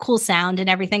cool sound and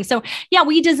everything. So yeah,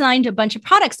 we designed a bunch of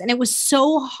products, and it was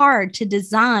so hard to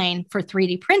design for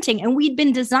 3D printing. And we'd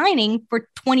been designing for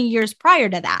 20 years prior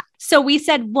to that. So we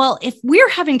said, well, if we're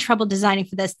having trouble designing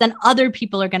for this, then other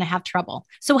people are going to have trouble.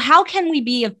 So how can we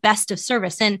be of best of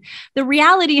service? And the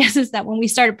reality is that when we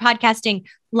started podcasting,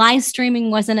 live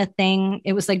streaming wasn't a thing.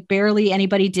 It was like barely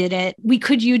anybody did it. We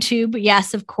could YouTube,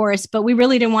 yes, of course, but we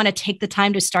really didn't want to take the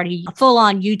time to start a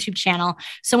full-on YouTube channel.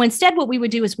 So instead, what we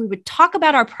would do is we would talk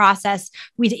about our process.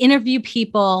 We'd interview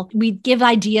people. We'd give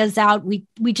ideas out. We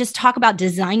just talk about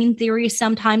design theory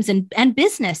sometimes and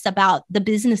business, about the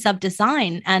business of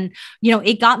design. And,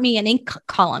 it got me an ink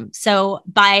column. So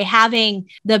by having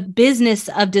the business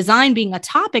of design being a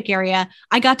topic area,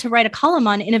 I got to write a column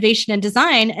on innovation and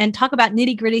design and talk about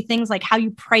nitty-gritty things like how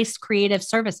you price creative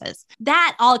services.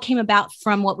 That all came about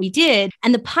from what we did.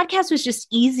 And the podcast was just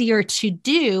easier to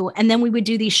do. And then we would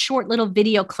do these short little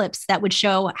video clips that would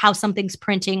show how something's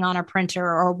printing on our printer,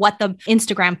 or what the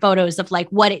Instagram photos of like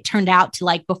what it turned out to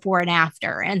like before and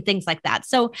after and things like that.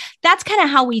 So that's kind of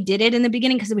how we did it in the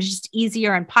beginning, because it was just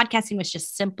easier, and podcasting was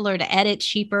just simpler to edit,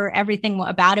 cheaper. Everything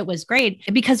about it was great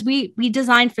because we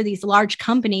designed for these large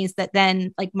companies that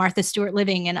then, like Martha Stewart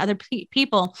Living and other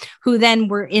people who then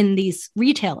were in these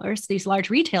retailers, these large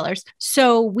retailers.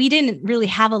 So we didn't really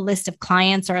have a list of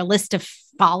clients or a list of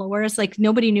followers. Like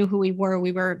nobody knew who we were.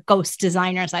 We were ghost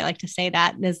designers. I like to say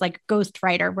that. There's like ghost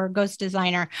writer. We're a ghost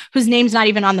designer whose name's not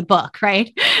even on the book.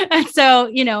 Right. And so,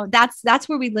 that's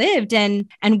where we lived and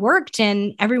worked,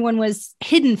 and everyone was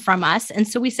hidden from us. And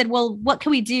so we said, well, what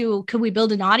can we do? Could we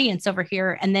build an audience over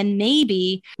here? And then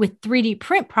maybe with 3D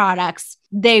print products,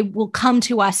 they will come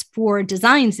to us for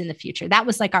designs in the future. That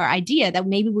was like our idea, that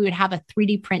maybe we would have a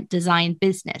 3D print design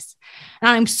business. And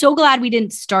I'm so glad we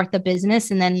didn't start the business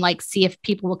and then like see if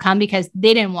people will come, because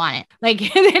they didn't want it. Like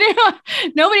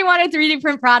nobody wanted 3D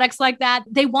print products like that.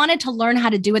 They wanted to learn how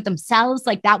to do it themselves.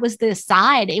 Like that was the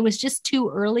side. It was just too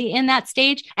early in that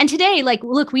stage. And today, like,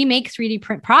 look, we make 3D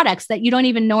print products that you don't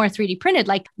even know are 3D printed.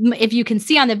 Like if you can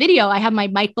see on the video, I have my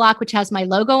mic block, which has my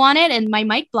logo on it, and my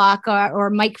mic block or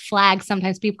mic flag,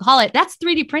 sometimes people call it, that's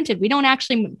 3D printed. We don't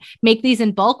actually make these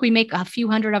in bulk. We make a few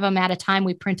hundred of them at a time.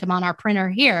 We print them on our printer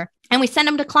here, and we send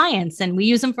them to clients, and we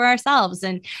use them for ourselves.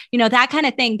 And, that kind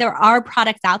of thing. There are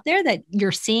products out there that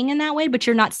you're seeing in that way, but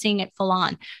you're not seeing it full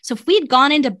on. So if we'd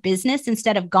gone into business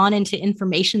instead of gone into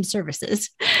information services,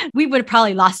 we would have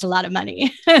probably lost a lot of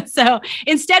money. So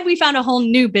instead, we found a whole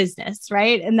new business,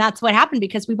 right? And that's what happened,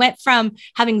 because we went from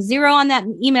having 0 on that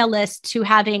email list to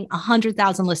having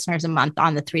 100,000 listeners a month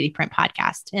on the 3D Print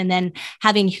podcast, and then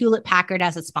having Hewlett Packard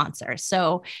as a sponsor.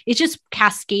 So it just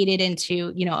cascaded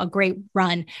into, a great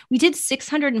run. We did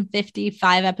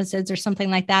 655 episodes or something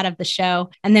like that of the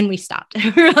show. And then we stopped.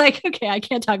 We were like, okay, I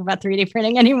can't talk about 3D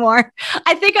printing anymore.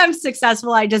 I think I'm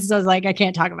successful. I just was like, I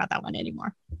can't talk about that one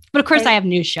anymore. But of course, I have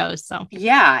new shows. So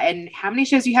yeah. And how many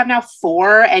shows do you have now?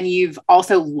 4. And you've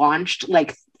also launched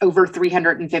like over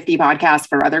 350 podcasts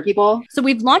for other people. So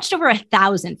we've launched over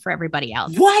 1,000 for everybody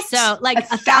else. What? So like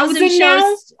 1,000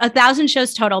 shows, now? 1,000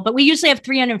 shows total, but we usually have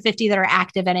 350 that are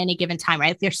active at any given time,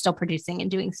 right? They're still producing and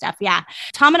doing stuff. Yeah.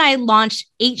 Tom and I launched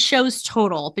 8 shows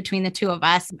total between the two of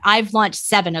us. I've launched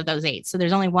 7 of those 8. So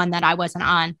there's only one that I wasn't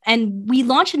on. And we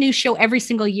launch a new show every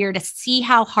single year to see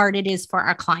how hard it is for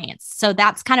our clients. So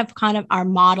that's kind of our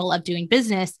model of doing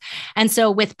business. And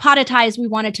so with Podetize, we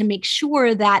wanted to make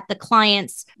sure that the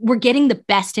clients were getting the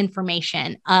best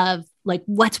information of like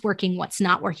what's working, what's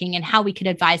not working, and how we could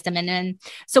advise them. And then,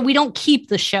 so we don't keep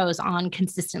the shows on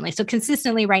consistently. So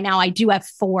consistently right now, I do have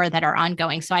 4 that are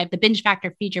ongoing. So I have the Binge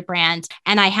Factor Feed Your Brand,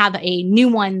 and I have a new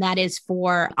one that is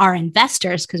for our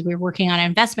investors because we're working on an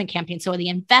investment campaign. So the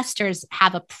investors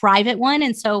have a private one.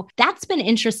 And so that's been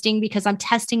interesting because I'm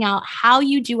testing out how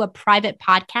you do a private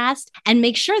podcast and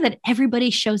make sure that everybody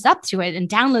shows up to it and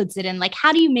downloads it. And like,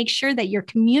 how do you make sure that your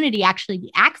community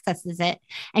actually accesses it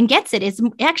and gets it? It's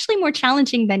actually more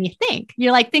challenging than you think.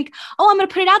 You're like, oh, I'm going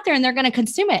to put it out there and they're going to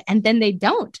consume it. And then they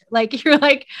don't. Like, you're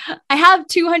like, I have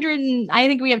 200, and I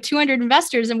think we have 200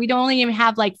 investors and we don't only even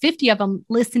have like 50 of them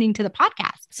listening to the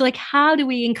podcast. So like, how do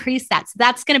we increase that? So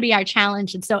that's going to be our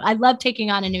challenge. And so I love taking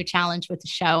on a new challenge with the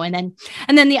show. And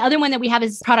then the other one that we have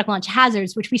is product launch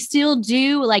hazards, which we still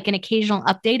do like an occasional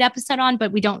update episode on,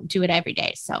 but we don't do it every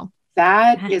day. So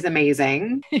that is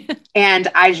amazing. And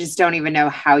I just don't even know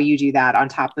how you do that on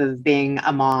top of being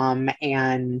a mom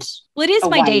and well, it is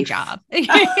my day job, right?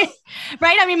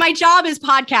 I mean, my job is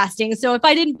podcasting. So if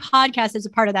I didn't podcast as a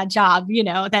part of that job,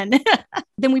 then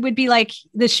then we would be like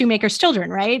the shoemaker's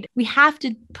children, right? We have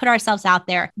to put ourselves out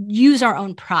there, use our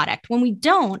own product. When we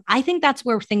don't, I think that's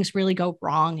where things really go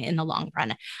wrong in the long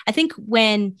run. I think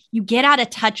when you get out of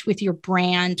touch with your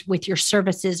brand, with your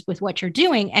services, with what you're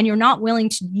doing, and you're not willing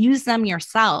to use them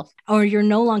yourself, or you're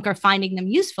no longer finding them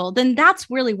useful, then that's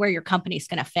really where your company's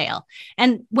going to fail.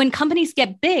 And when companies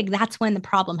get big, that's when the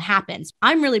problem happens.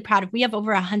 I'm really proud of, we have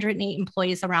over 108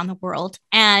 employees around the world,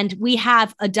 and we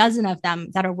have a dozen of them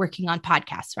that are working on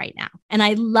podcasts right now. And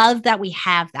I love that we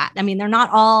have that. I mean, they're not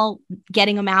all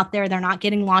getting them out there. They're not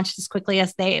getting launched as quickly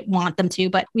as they want them to,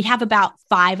 but we have about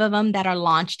 5 of them that are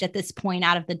launched at this point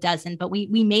out of the dozen. But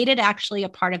we made it actually a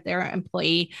part of their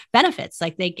employee benefits.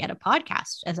 Like they get a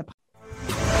podcast as a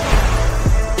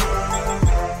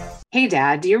Hey,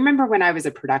 Dad, do you remember when I was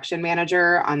a production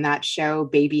manager on that show,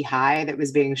 Baby High, that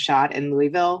was being shot in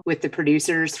Louisville with the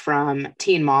producers from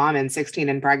Teen Mom and 16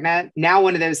 and Pregnant? Now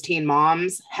one of those teen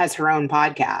moms has her own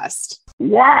podcast.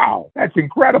 Wow, that's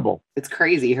incredible. It's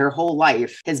crazy. Her whole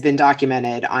life has been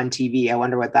documented on TV. I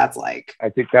wonder what that's like. I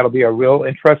think that'll be a real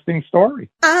interesting story.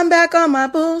 I'm back on my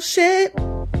bullshit.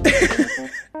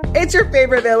 It's your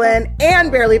favorite villain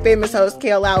and barely famous host,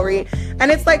 Kale Lowry.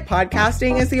 And it's like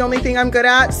podcasting is the only thing I'm good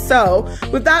at. So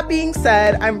with that being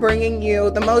said, I'm bringing you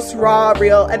the most raw,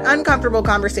 real, and uncomfortable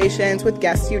conversations with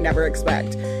guests you never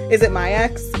expect. Is it my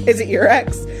ex? Is it your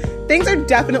ex? Things are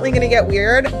definitely going to get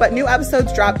weird, but new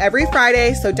episodes drop every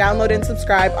Friday. So download and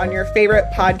subscribe on your favorite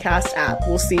podcast app.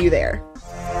 We'll see you there.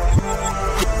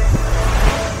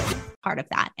 Part of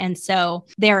that. And so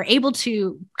they're able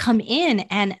to come in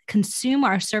and consume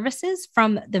our services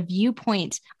from the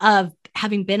viewpoint of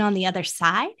having been on the other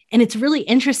side. And it's really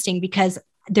interesting because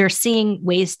they're seeing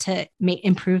ways to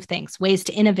improve things, ways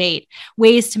to innovate,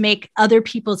 ways to make other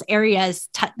people's areas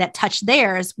that touch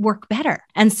theirs work better.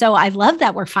 And so I love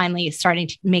that we're finally starting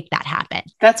to make that happen.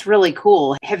 That's really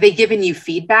cool. Have they given you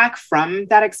feedback from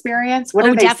that experience? What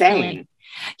are they saying?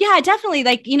 Yeah, definitely.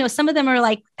 Like, some of them are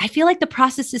like, I feel like the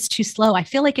process is too slow. I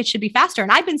feel like it should be faster. And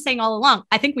I've been saying all along,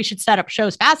 I think we should set up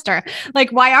shows faster. Like,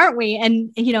 why aren't we?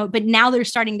 And, but now they're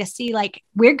starting to see like,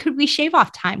 where could we shave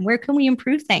off time? Where can we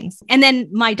improve things? And then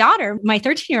my daughter, my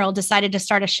 13-year-old decided to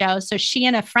start a show. So she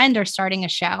and a friend are starting a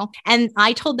show. And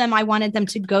I told them I wanted them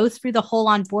to go through the whole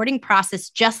onboarding process,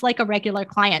 just like a regular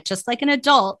client, just like an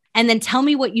adult. And then tell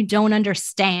me what you don't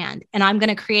understand. And I'm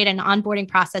going to create an onboarding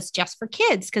process just for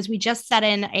kids because we just set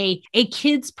in a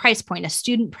kid's price point, a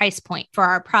student price point for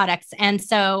our products. And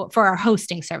so for our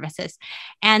hosting services.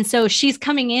 And so she's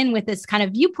coming in with this kind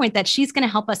of viewpoint that she's going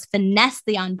to help us finesse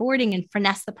the onboarding and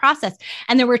finesse the process.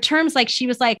 And there were terms like, she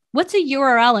was like, what's a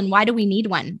URL and why do we need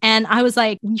one? And I was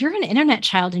like, you're an internet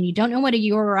child and you don't know what a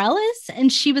URL is?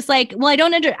 And she was like, well, I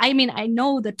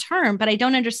know the term, but I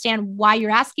don't understand why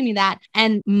you're asking me that.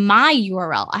 And my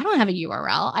URL. I don't have a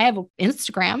URL. I have an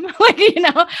Instagram.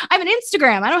 I have an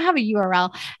Instagram. I don't have a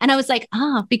URL. And I was like,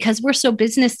 because we're so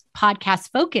business podcast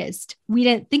focused, we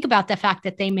didn't think about the fact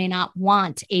that they may not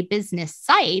want a business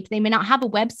site. They may not have a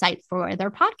website for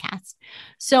their podcast.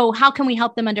 So how can we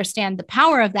help them understand the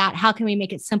power of that? How can we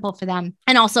make it simple for them?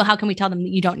 And also, how can we tell them that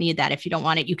you don't need that? If you don't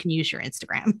want it, you can use your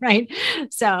Instagram, right?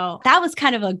 So that was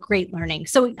kind of a great learning.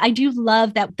 So I do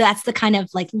love that. That's the kind of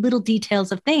like little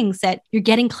details of things that you're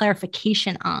getting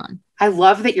clarification on. I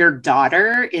love that your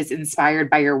daughter is inspired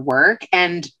by your work.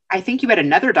 And I think you had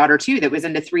another daughter too that was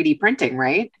into 3D printing,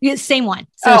 right? Yeah, same one.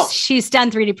 So she's done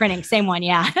 3D printing. Same one.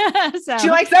 Yeah. So she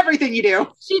likes everything you do.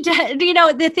 She does.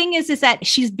 The thing is that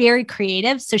she's very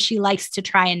creative. So she likes to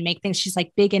try and make things. She's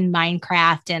like big in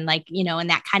Minecraft and and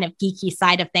that kind of geeky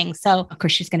side of things. So of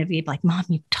course she's going to be like, Mom,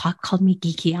 you called me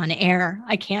geeky on air.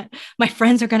 I can't, my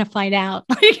friends are going to find out.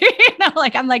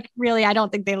 I'm like, really, I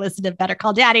don't think they listen to Better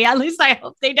Call Daddy. At least I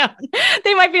hope they don't.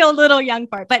 They might be a little young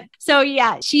for it. But so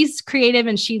yeah, she's creative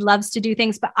and she loves to do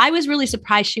things. But I was really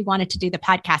surprised she wanted to do the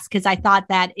podcast because I thought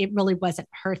that it really wasn't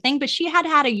her thing, but she had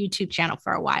a YouTube channel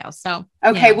for a while. So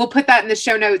okay, we'll put that in the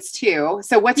show notes too.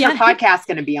 So what's her podcast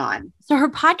going to be on? So her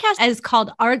podcast is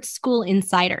called Art School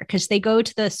Insider because they go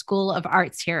to the School of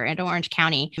Arts here in Orange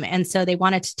County. And so they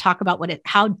wanted to talk about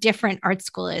how different art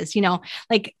school is.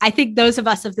 I think those of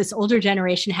us of this older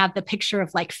generation have the picture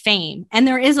of like fame. And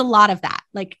there is a lot of that.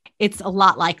 Like it's a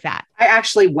lot like that. I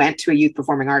actually went to a youth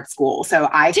performing arts school. So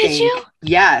Did you?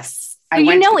 Yes.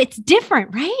 It's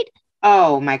different, right?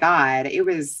 Oh my God. It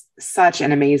was such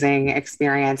an amazing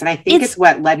experience. And I think it's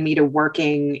what led me to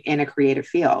working in a creative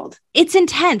field. It's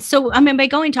intense. So, by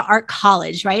going to art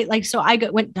college, right?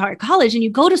 Went to art college and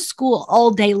you go to school all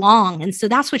day long. And so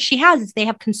that's what she has is they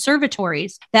have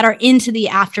conservatories that are into the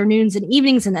afternoons and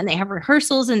evenings. And then they have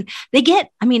rehearsals and they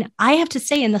get, I have to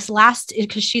say in this last,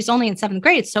 because she's only in 7th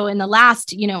grade. So in the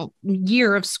last,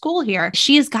 year of school here,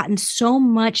 she has gotten so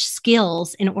much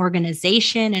skills in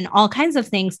organization and all kinds of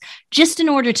things just in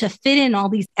order to fit in all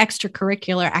these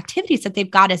extracurricular activities that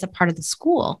they've got as a part of the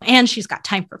school. And she's got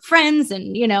time for friends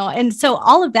and so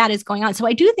all of that is going on. So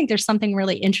I do think there's something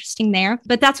really interesting there,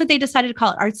 but that's what they decided to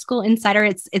call it, Art School Insider.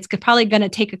 It's probably going to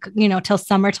take, till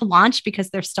summer to launch because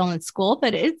they're still in school,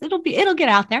 but it'll get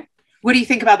out there. What do you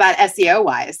think about that SEO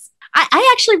wise?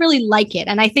 I actually really like it.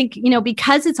 And I think,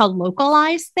 because it's a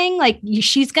localized thing,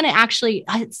 she's going to actually,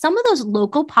 some of those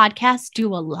local podcasts do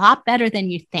a lot better than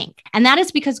you think. And that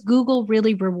is because Google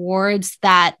really rewards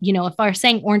that, if we're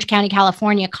saying Orange County,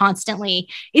 California constantly,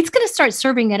 it's going to start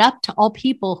serving it up to all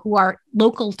people who are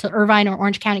local to Irvine or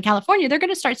Orange County, California. They're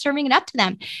going to start serving it up to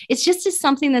them. It's just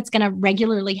something that's going to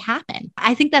regularly happen.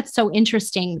 I think that's so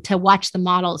interesting to watch the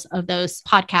models of those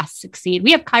podcasts succeed.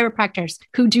 We have chiropractors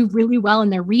who do really well in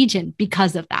their region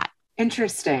because of that.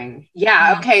 Interesting.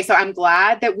 Yeah. Okay. So I'm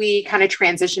glad that we kind of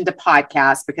transitioned to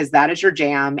podcasts because that is your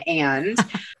jam. And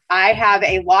I have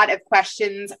a lot of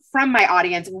questions from my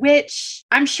audience, which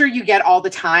I'm sure you get all the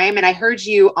time. And I heard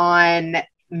you on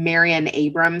Marian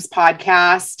Abrams'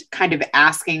 podcast, kind of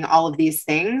asking all of these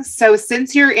things. So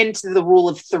since you're into the rule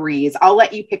of threes, I'll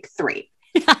let you pick 3.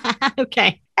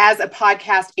 Okay. As a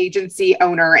podcast agency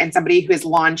owner and somebody who has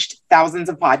launched thousands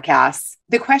of podcasts,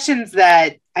 the questions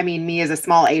that, me as a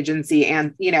small agency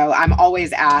and, I'm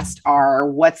always asked are,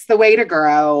 what's the way to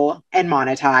grow and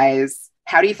monetize?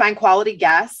 How do you find quality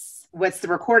guests? What's the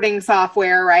recording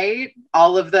software, right?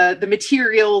 All of the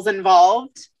materials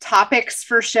involved, topics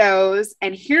for shows.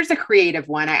 And here's a creative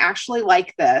one. I actually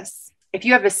like this. If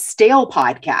you have a stale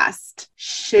podcast,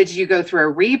 should you go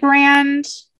through a rebrand?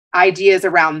 Ideas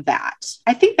around that.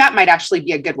 I think that might actually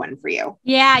be a good one for you.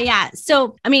 Yeah.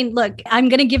 So, look, I'm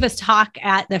going to give a talk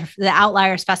at the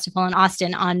Outliers Festival in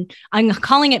Austin I'm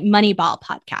calling it Moneyball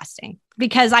podcasting.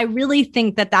 Because I really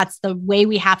think that that's the way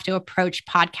we have to approach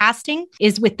podcasting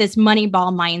is with this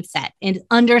Moneyball mindset and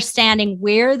understanding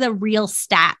where the real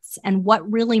stats and what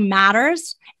really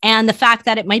matters and the fact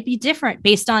that it might be different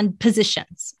based on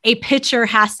positions. A pitcher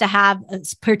has to have a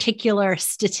particular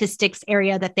statistics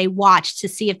area that they watch to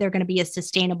see if they're going to be a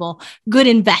sustainable, good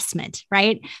investment,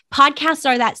 right? Podcasts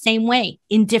are that same way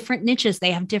in different niches.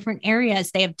 They have different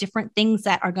areas. They have different things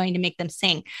that are going to make them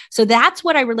sing. So that's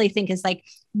what I really think is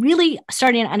really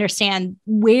starting to understand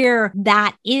where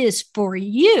that is for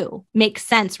you makes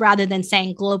sense rather than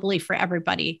saying globally for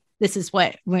everybody this is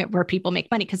where people make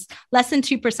money, because less than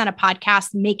 2% of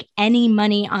podcasts make any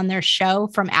money on their show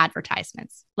from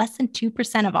advertisements. Less than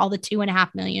 2% of all the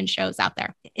 2.5 million shows out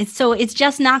there. It's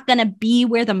just not going to be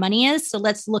where the money is. So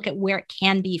let's look at where it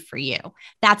can be for you.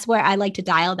 That's where I like to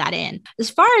dial that in. As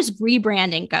far as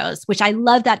rebranding goes, which I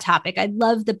love that topic.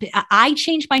 I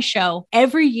change my show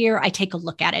every year. I take a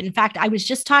look at it. In fact, I was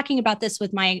just talking about this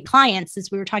with my clients as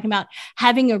we were talking about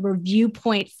having a review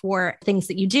point for things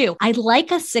that you do. I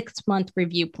like a 6-month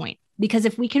review point. Because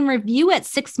if we can review at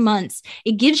 6 months,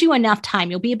 it gives you enough time.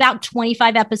 You'll be about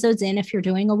 25 episodes in if you're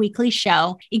doing a weekly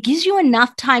show. It gives you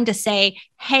enough time to say,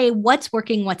 hey, what's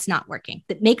working, what's not working?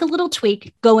 That make a little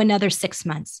tweak, go another 6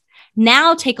 months.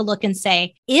 Now take a look and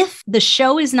say, if the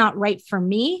show is not right for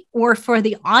me or for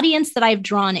the audience that I've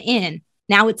drawn in,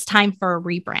 now it's time for a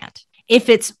rebrand. If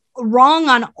it's wrong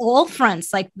on all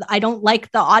fronts, like I don't like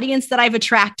the audience that I've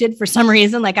attracted for some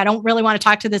reason, like I don't really want to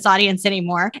talk to this audience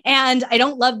anymore, and I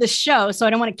don't love the show, so I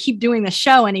don't want to keep doing the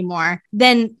show anymore,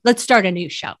 then let's start a new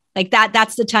show. Like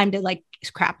that's the time to like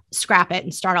scrap it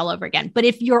and start all over again. But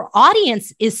if your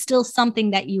audience is still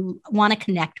something that you want to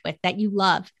connect with, that you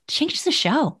love, change the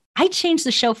show. I change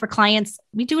the show for clients.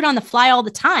 We do it on the fly all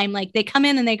the time. Like they come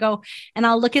in and they go, and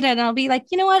I'll look at it and I'll be like,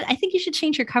 you know what? I think you should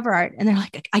change your cover art. And they're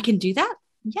like, I can do that?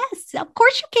 Yes, of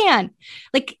course you can.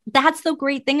 Like that's the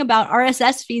great thing about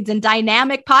RSS feeds and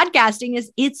dynamic podcasting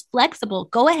is it's flexible.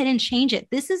 Go ahead and change it.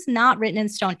 This is not written in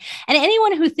stone. And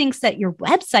anyone who thinks that your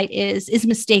website is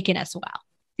mistaken as well.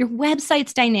 Your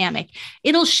website's dynamic.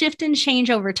 It'll shift and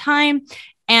change over time.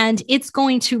 And it's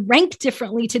going to rank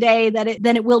differently today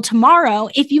than it will tomorrow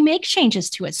if you make changes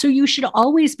to it. So you should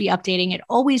always be updating it,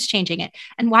 always changing it.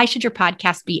 And why should your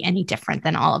podcast be any different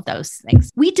than all of those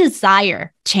things? We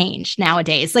desire change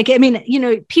nowadays. Like, I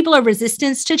mean, people are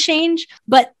resistant to change,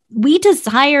 but we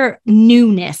desire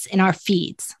newness in our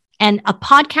feeds. And a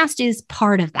podcast is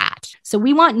part of that. So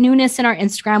we want newness in our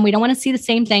Instagram. We don't want to see the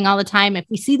same thing all the time. If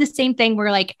we see the same thing, we're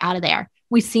like out of there.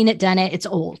 We've seen it, done it. It's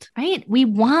old, right? We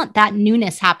want that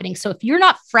newness happening. So if you're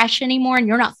not fresh anymore and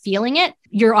you're not feeling it,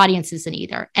 your audience isn't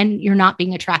either. And you're not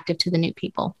being attractive to the new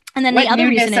people. And then what the other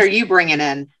newness reason are you bringing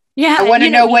in? Yeah. I want to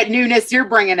know what newness you're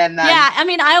bringing in then. Yeah. I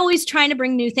mean, I always trying to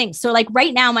bring new things. So like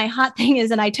right now, my hot thing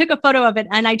is, and I took a photo of it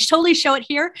and I totally show it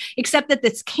here, except that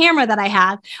this camera that I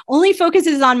have only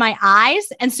focuses on my eyes.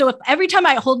 And so if every time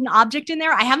I hold an object in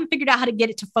there, I haven't figured out how to get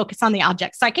it to focus on the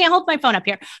object. So I can't hold my phone up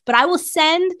here, but I will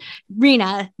send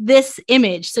Reena this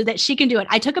image so that she can do it.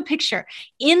 I took a picture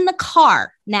in the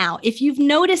car. Now, if you've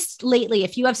noticed lately,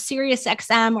 if you have Sirius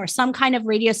XM or some kind of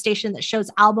radio station that shows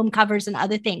album covers and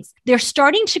other things, they're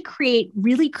starting to create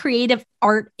really creative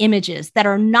art images that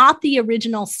are not the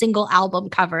original single album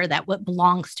cover that what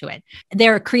belongs to it.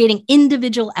 They're creating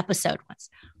individual episode ones.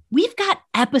 We've got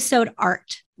episode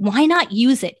art. Why not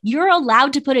use it? You're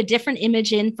allowed to put a different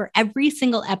image in for every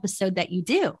single episode that you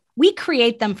do. We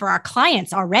create them for our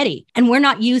clients already, and we're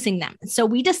not using them. So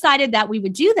we decided that we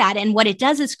would do that. And what it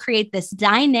does is create this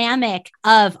dynamic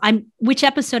of which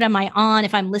episode am I on?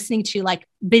 If I'm listening to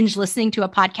binge listening to a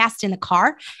podcast in the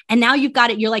car, and now you've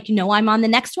got it, you're like, I'm on the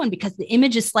next one because the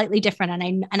image is slightly different.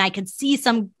 And I can see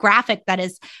some graphic that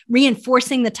is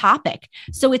reinforcing the topic.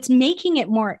 So it's making it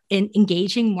more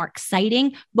engaging, more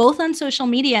exciting, both on social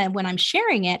media when I'm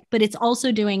sharing it, but it's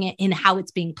also doing it in how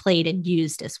it's being played and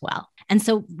used as well. And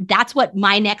so that's what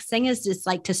my next thing is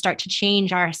like to start to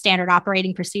change our standard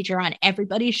operating procedure on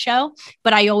everybody's show.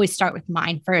 But I always start with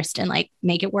mine first and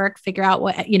make it work, figure out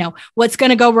what's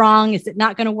going to go wrong. Is it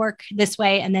not going to work this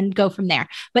way? And then go from there.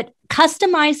 But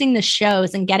customizing the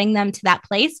shows and getting them to that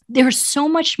place, there's so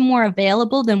much more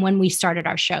available than when we started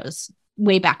our shows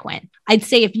way back when. I'd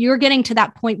say if you're getting to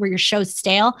that point where your show's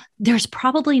stale, there's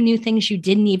probably new things you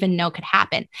didn't even know could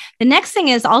happen. The next thing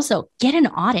is also get an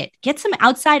audit, get some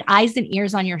outside eyes and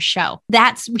ears on your show.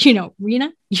 That's,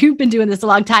 Reena, you've been doing this a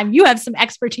long time. You have some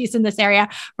expertise in this area,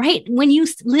 right? When you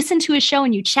listen to a show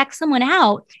and you check someone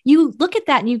out, you look at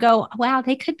that and you go, wow,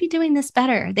 they could be doing this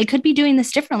better. They could be doing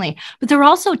this differently. But there are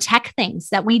also tech things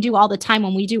that we do all the time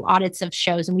when we do audits of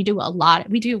shows, and we do a lot.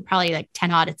 We do probably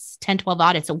 10, 12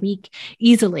 audits a week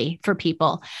easily for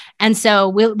people. And so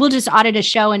we'll just audit a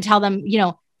show and tell them,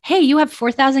 hey, you have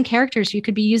 4,000 characters you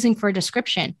could be using for a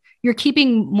description. You're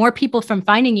keeping more people from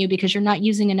finding you because you're not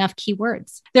using enough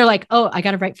keywords. They're like, oh, I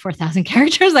got to write 4,000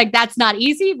 characters. That's not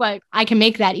easy, but I can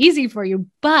make that easy for you.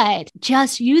 But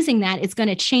just using that, it's going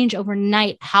to change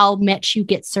overnight how much you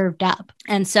get served up.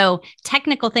 And so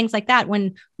technical things like that,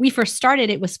 when we first started,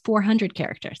 it was 400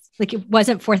 characters. It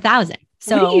wasn't 4,000.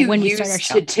 So when we start our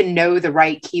show, to know the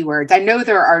right keywords, I know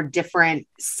there are different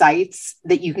sites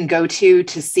that you can go to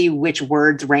see which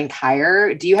words rank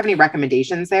higher. Do you have any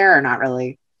recommendations there or not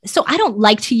really? So I don't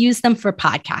like to use them for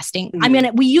podcasting. I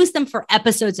mean, we use them for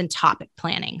episodes and topic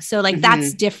planning. So like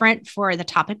that's different for the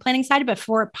topic planning side, but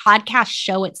for a podcast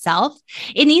show itself,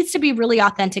 it needs to be really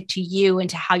authentic to you and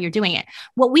to how you're doing it.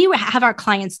 What we have our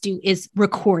clients do is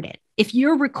record it. If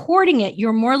you're recording it,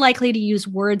 you're more likely to use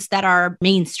words that are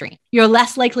mainstream. You're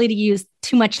less likely to use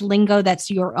too much lingo that's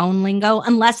your own lingo,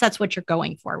 unless that's what you're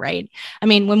going for, right? I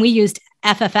mean, when we used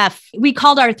FFF, we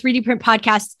called our 3D print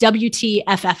podcast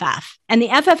WTFFF. And the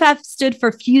FFF stood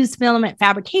for fused filament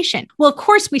fabrication. Well, of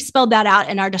course, we spelled that out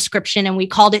in our description and we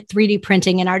called it 3D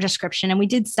printing in our description and we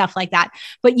did stuff like that.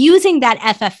 But using that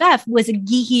FFF was a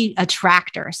geeky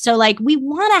attractor. So like we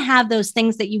want to have those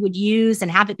things that you would use and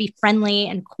have it be friendly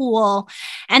and cool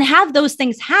and have those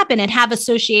things happen and have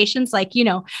associations like, you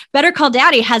know, Better Call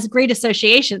Daddy has great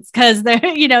associations because there,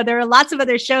 you know, there are lots of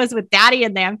other shows with daddy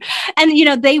in them and, you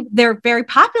know, they're very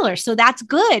popular. So that's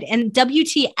good. And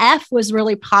WTF was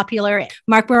really popular.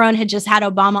 Mark Barone had just had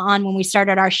Obama on when we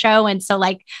started our show. And so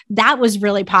like that was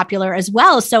really popular as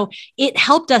well. So it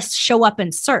helped us show up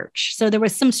in search. So there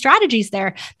was some strategies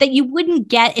there that you wouldn't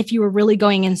get if you were really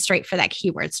going in straight for that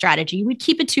keyword strategy. You would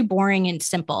keep it too boring and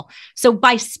simple. So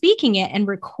by speaking it and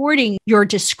recording your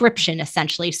description,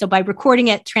 essentially, so by recording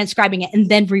it, transcribing it, and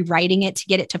then rewriting it to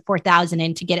get it to 4,000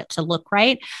 and to get it to look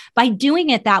right, by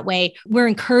doing it that way, we're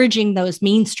encouraging those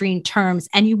mainstream terms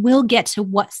and you will get to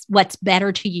what's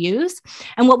better to use.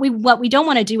 And what we don't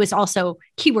want to do is also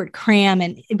keyword cram,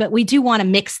 but we do want to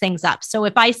mix things up. So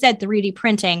if I said 3D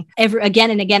printing again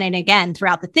and again and again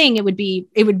throughout the thing, it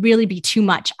would really be too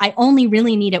much. I only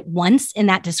really need it once in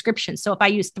that description. So if I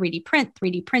use 3D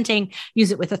printing,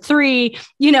 use it with a 3,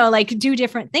 you know, like do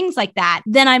different things like that,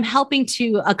 then I'm helping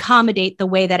to accommodate the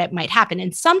way that it might happen.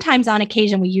 And sometimes on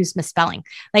occasion we use misspelling.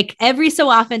 Like every so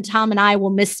often, Tom and I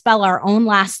will misspell our own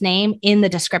last name in the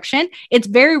description. It's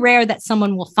very rare that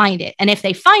someone will find it. And if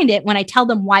they find it, when I tell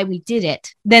them why we did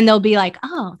it, then they'll be like,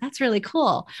 oh, that's really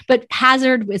cool. But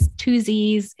Hazard with 2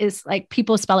 Z's is like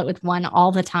people spell it with 1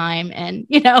 all the time. And,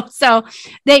 you know, so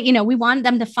they, you know, we want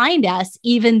them to find us,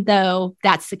 even though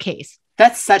that's the case.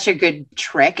 That's such a good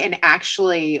trick. And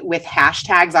actually with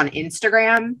hashtags on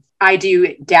Instagram, I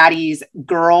do daddy's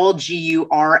girl,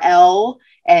 GURL,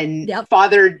 and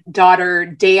father, daughter,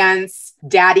 dance,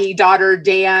 daddy, daughter,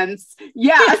 dance.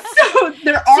 Yeah. So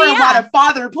there are a lot of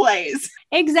father plays.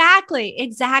 Exactly.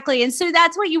 And so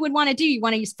that's what you would want to do. You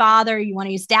want to use father, you want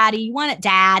to use daddy, you want it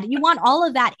dad, you want all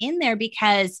of that in there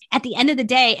because at the end of the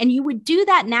day, and you would do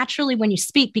that naturally when you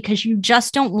speak because you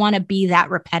just don't want to be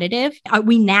that repetitive.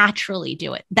 We naturally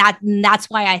do it. That's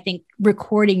why I think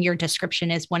recording your description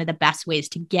is one of the best ways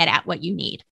to get at what you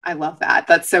need. I love that.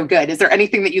 That's so good. Is there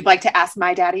anything that you'd like to ask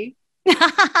my daddy?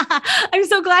 I'm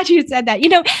so glad you said that. You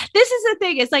know, this is the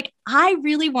thing. It's like, I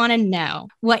really want to know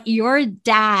what your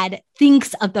dad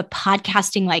thinks of the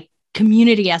podcasting, like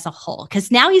community as a whole,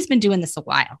 because now he's been doing this a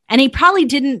while and he probably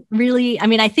didn't really, I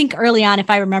mean, I think early on, if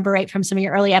I remember right from some of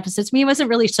your early episodes, he wasn't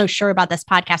really so sure about this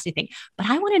podcasting thing, but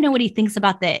I want to know what he thinks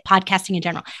about the podcasting in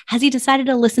general. Has he decided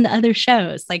to listen to other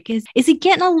shows? Like, is he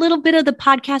getting a little bit of the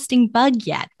podcasting bug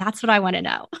yet? That's what I want to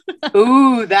know.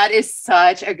 Ooh, that is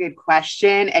such a good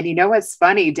question. And you know what's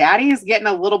funny? Daddy is getting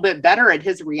a little bit better at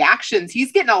his reactions.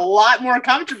 He's getting a lot more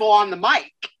comfortable on the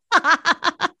mic.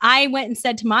 I went and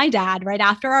said to my dad right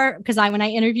after because when I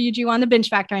interviewed you on the Binge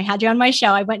Factor, I had you on my show.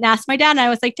 I went and asked my dad and I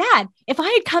was like, Dad, if I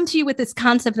had come to you with this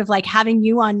concept of like having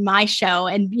you on my show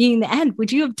and being the end,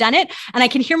 would you have done it? And I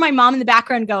can hear my mom in the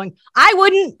background going, I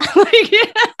wouldn't.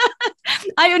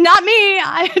 Not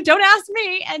me. Don't ask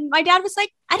me. And my dad was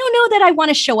like, I don't know that I want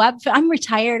to show up. I'm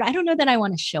retired. I don't know that I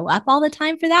want to show up all the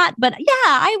time for that. But yeah,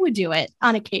 I would do it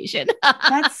on occasion.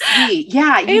 That's sweet.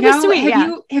 Yeah.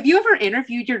 Have you ever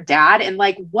interviewed your dad and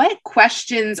like what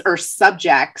questions or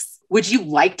subjects would you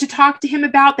like to talk to him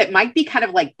about that might be kind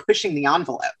of like pushing the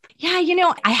envelope? Yeah, you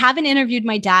know, I haven't interviewed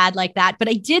my dad like that, but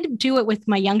I did do it with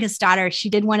my youngest daughter. She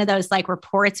did one of those like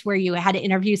reports where you had to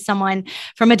interview someone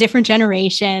from a different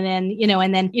generation. And, you know,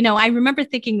 and then, you know, I remember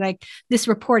thinking like this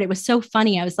report, it was so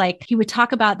funny. I was like, he would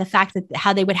talk about the fact that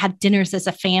how they would have dinners as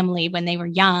a family when they were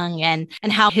young and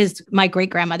how my great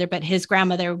grandmother, but his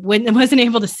grandmother wasn't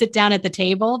able to sit down at the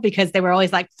table because they were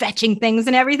always like fetching things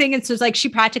and everything. And so it's like, she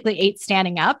practically ate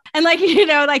standing up and like, you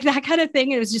know, like that kind of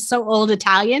thing. It was just so old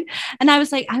Italian. And I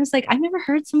was like, I've never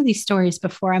heard some of these stories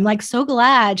before. I'm like, so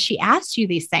glad she asked you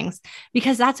these things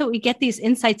because that's what we get these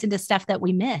insights into stuff that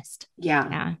we missed.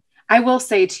 Yeah. I will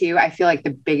say too, I feel like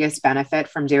the biggest benefit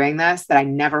from doing this that I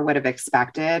never would have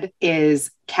expected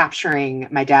is capturing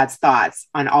my dad's thoughts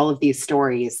on all of these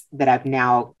stories that I've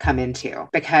now come into.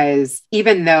 Because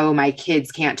even though my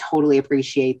kids can't totally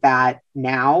appreciate that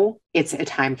now, it's a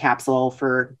time capsule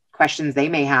for questions they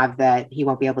may have that he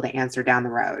won't be able to answer down the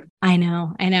road. I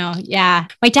know. Yeah.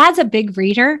 My dad's a big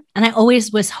reader, and I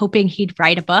always was hoping he'd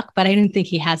write a book, but I didn't think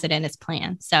he has it in his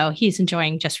plan. So he's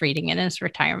enjoying just reading in his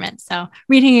retirement. So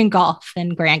reading and golf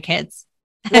and grandkids.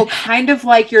 Well, kind of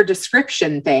like your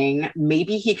description thing,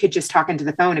 maybe he could just talk into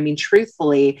the phone. I mean,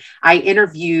 truthfully, I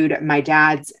interviewed my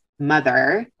dad's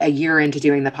mother a year into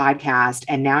doing the podcast,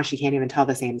 and now she can't even tell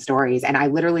the same stories. And I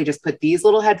literally just put these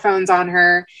little headphones on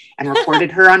her and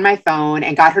recorded her on my phone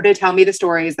and got her to tell me the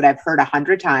stories that I've heard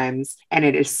 100 times. And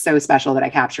it is so special that I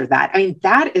captured that. I mean,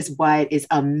 that is what is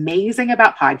amazing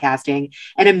about podcasting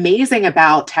and amazing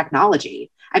about technology.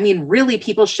 I mean, really,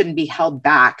 people shouldn't be held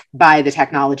back by the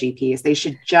technology piece. They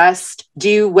should just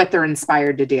do what they're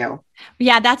inspired to do.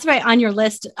 Yeah, that's right. On your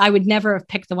list, I would never have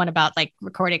picked the one about like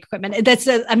recording equipment. That's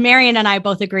Marion and I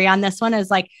both agree on this one.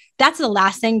 Is like, that's the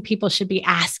last thing people should be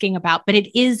asking about, but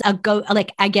it is a go.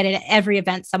 Like, I get it at every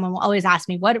event. Someone will always ask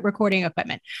me, what recording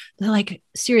equipment? They're like,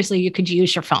 seriously, you could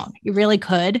use your phone. You really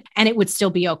could. And it would still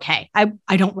be okay.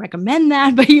 I don't recommend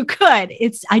that, but you could.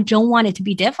 I don't want it to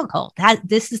be difficult.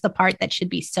 This is the part that should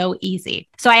be so easy.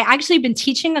 So I actually been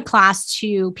teaching a class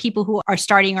to people who are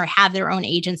starting or have their own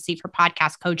agency for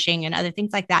podcast coaching and other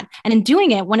things like that. And in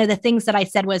doing it, one of the things that I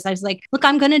said was, I was like, look,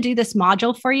 I'm going to do this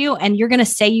module for you, and you're going to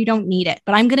say you don't need it,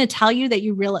 but I'm going to tell you that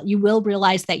you will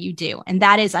realize that you do. And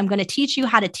that is, I'm going to teach you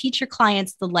how to teach your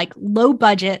clients the like low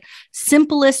budget,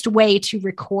 simplest way to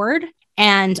record.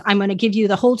 And I'm going to give you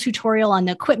the whole tutorial on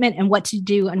the equipment and what to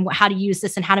do and how to use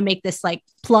this and how to make this like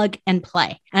plug and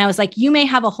play. And I was like, you may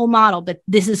have a whole model, but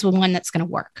this is the one that's going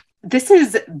to work. This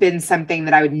has been something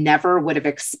that I would have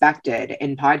expected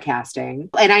in podcasting.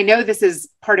 And I know this is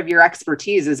part of your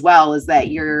expertise as well, is that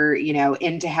you're,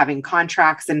 into having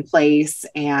contracts in place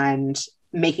and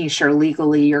making sure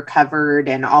legally you're covered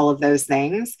and all of those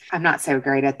things. I'm not so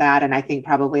great at that. And I think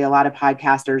probably a lot of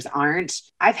podcasters aren't.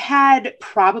 I've had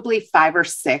probably 5 or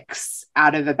 6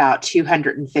 out of about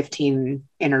 215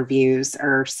 interviews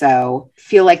or so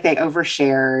feel like they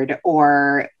overshared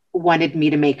or wanted me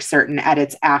to make certain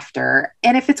edits after.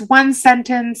 And if it's one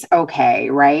sentence, okay,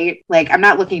 right? Like, I'm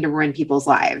not looking to ruin people's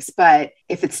lives, but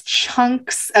if it's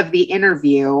chunks of the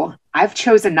interview, I've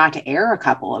chosen not to air a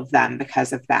couple of them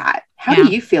because of that. How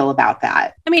do you feel about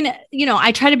that? I mean,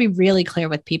 I try to be really clear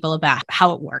with people about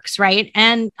how it works, right?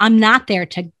 And I'm not there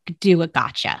to do a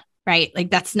gotcha. Right? Like,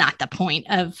 that's not the point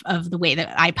of the way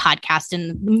that I podcast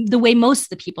and the way most of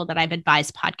the people that I've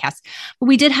advised podcast. But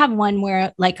we did have one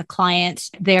where like a client,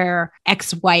 their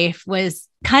ex-wife was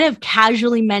kind of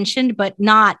casually mentioned, but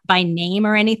not by name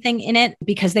or anything in it,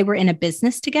 because they were in a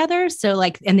business together. So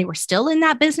like, and they were still in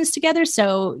that business together.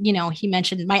 So, he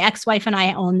mentioned my ex-wife and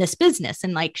I own this business,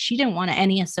 and like, she didn't want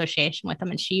any association with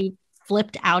them. And she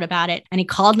flipped out about it, and he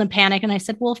called in a panic. And I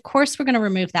said, well, of course we're going to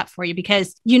remove that for you,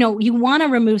 because, you want to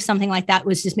remove something like that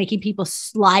was just making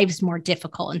people's lives more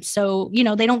difficult. And so,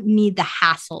 they don't need the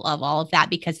hassle of all of that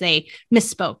because they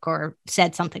misspoke or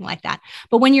said something like that.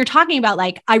 But when you're talking about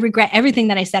like, I regret everything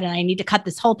that I said and I need to cut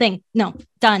this whole thing. No,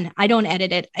 done. I don't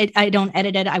edit it. I don't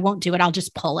edit it. I won't do it. I'll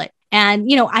just pull it. And,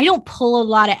 I don't pull a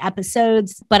lot of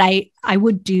episodes, but I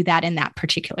would do that in that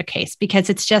particular case, because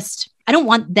it's just, I don't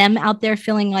want them out there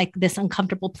feeling like this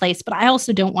uncomfortable place, but I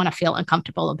also don't want to feel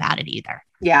uncomfortable about it either.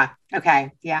 Yeah.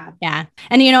 Okay. Yeah. Yeah.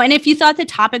 And, and if you thought the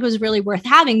topic was really worth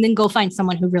having, then go find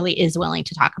someone who really is willing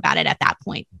to talk about it at that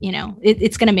point.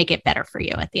 It's going to make it better for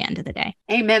you at the end of the day.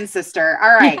 Amen, sister.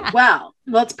 All right. Yeah. Well,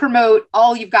 let's promote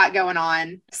all you've got going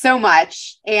on so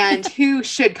much, and who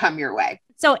should come your way.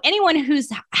 So anyone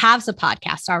has a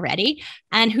podcast already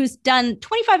and who's done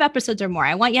 25 episodes or more,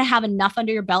 I want you to have enough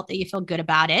under your belt that you feel good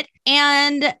about it.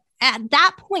 And at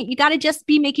that point, you got to just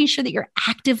be making sure that you're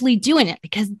actively doing it,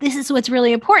 because this is what's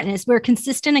really important is we're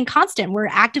consistent and constant. We're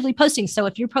actively posting. So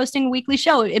if you're posting a weekly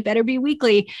show, it better be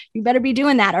weekly. You better be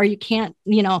doing that, or you can't,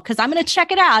 because I'm going to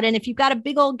check it out. And if you've got a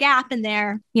big old gap in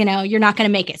there, you're not going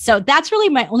to make it. So that's really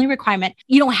my only requirement.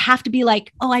 You don't have to be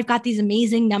like, oh, I've got these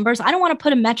amazing numbers. I don't want to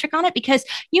put a metric on it, because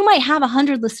you might have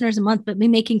 100 listeners a month, but be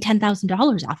making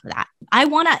 $10,000 off of that. I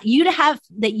want you to have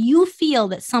that you feel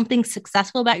that something's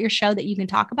successful about your show that you can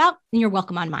talk about, and you're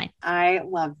welcome on mine. I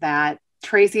love that.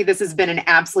 Tracy, this has been an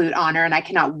absolute honor, and I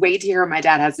cannot wait to hear what my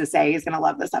dad has to say. He's going to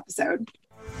love this episode.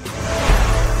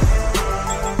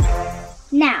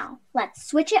 Now, let's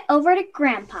switch it over to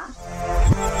Grandpa.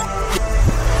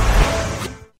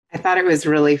 I thought it was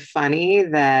really funny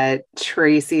that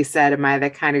Tracy said, "Am I the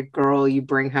kind of girl you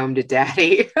bring home to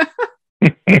daddy?"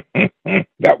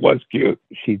 That was cute.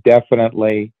 She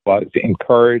definitely was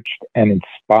encouraged and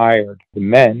inspired the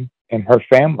men in her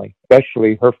family,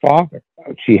 especially her father.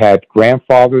 She had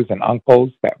grandfathers and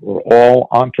uncles that were all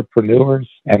entrepreneurs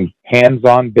and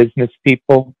hands-on business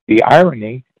people. The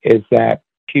irony is that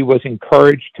she was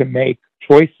encouraged to make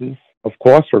choices. Of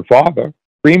course, her father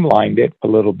streamlined it a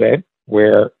little bit,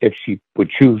 where if she would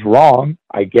choose wrong,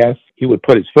 I guess he would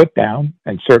put his foot down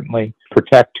and certainly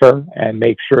protect her and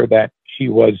make sure that she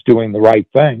was doing the right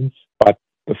things. But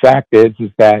the fact is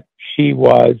that she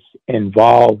was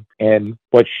involved in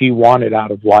what she wanted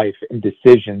out of life and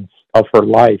decisions of her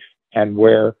life, and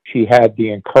where she had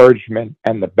the encouragement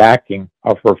and the backing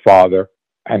of her father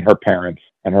and her parents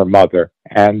and her mother.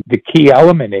 And the key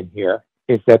element in here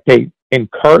is that they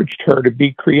encouraged her to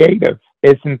be creative.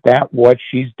 Isn't that what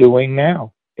she's doing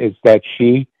now? Is that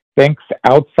she thinks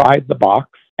outside the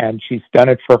box, and she's done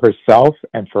it for herself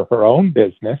and for her own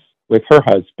business with her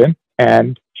husband,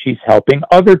 and she's helping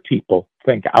other people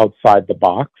think outside the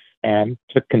box and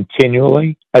to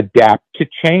continually adapt to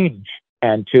change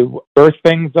and to stir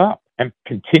things up and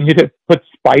continue to put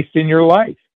spice in your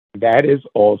life. That is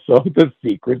also the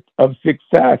secret of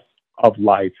success of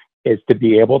life, is to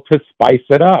be able to spice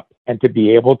it up and to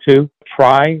be able to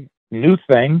try new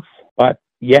things, but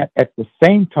yet at the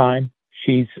same time,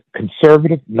 she's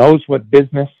conservative, knows what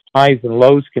business highs and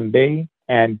lows can be.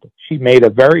 And she made a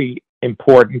very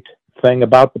important thing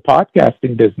about the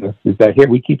podcasting business, is that here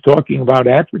we keep talking about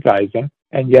advertising,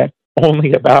 and yet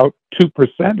only about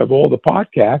 2% of all the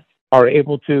podcasts are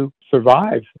able to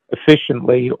survive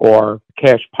efficiently or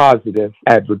cash positive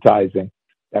advertising.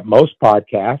 That most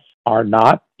podcasts are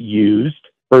not used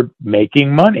for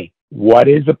making money. What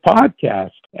is a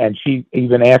podcast? And she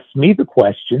even asked me the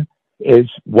question, is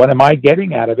what am I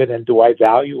getting out of it, and do I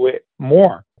value it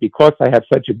more? Because I have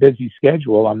such a busy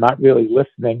schedule, I'm not really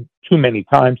listening too many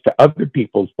times to other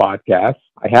people's podcasts.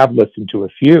 I have listened to a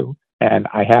few, and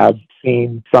I have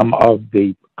seen some of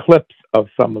the clips of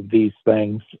some of these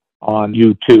things on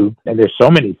YouTube. And there's so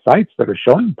many sites that are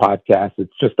showing podcasts.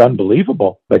 It's just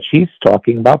unbelievable. But she's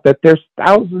talking about that there's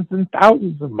thousands and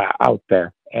thousands of them out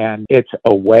there. And it's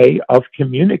a way of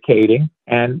communicating,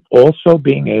 and also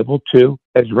being able to,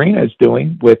 as Reena is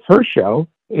doing with her show,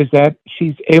 is that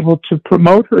she's able to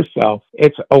promote herself.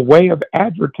 It's a way of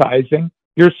advertising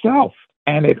yourself.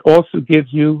 And it also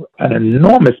gives you an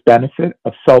enormous benefit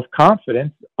of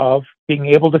self-confidence, of being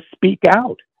able to speak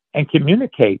out and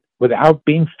communicate without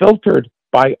being filtered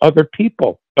by other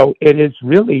people. So it is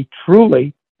really,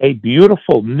 truly a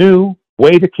beautiful new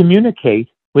way to communicate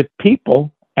with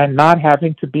people, and not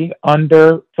having to be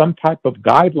under some type of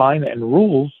guideline and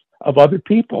rules of other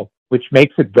people, which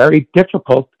makes it very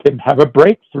difficult to have a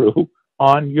breakthrough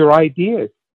on your ideas.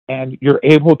 And you're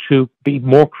able to be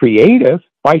more creative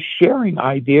by sharing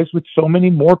ideas with so many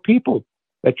more people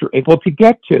that you're able to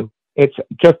get to. It's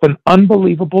just an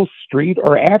unbelievable street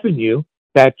or avenue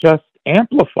that just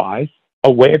amplifies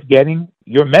a way of getting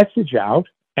your message out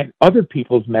and other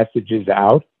people's messages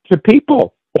out to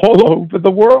people all over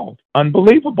the world.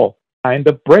 Unbelievable kind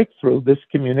of breakthrough this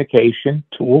communication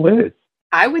tool is.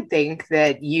 I would think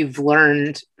that you've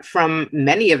learned from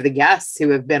many of the guests who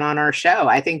have been on our show.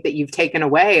 I think that you've taken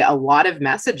away a lot of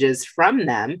messages from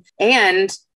them.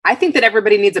 And I think that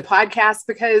everybody needs a podcast,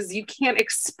 because you can't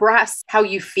express how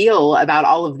you feel about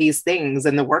all of these things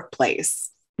in the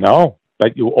workplace. No,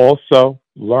 but you also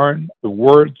learn the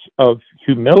words of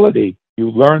humility. You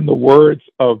learn the words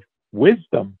of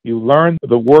wisdom. You learn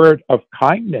the word of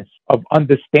kindness, of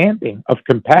understanding, of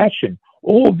compassion.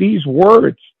 All these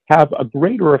words have a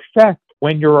greater effect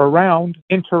when you're around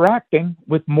interacting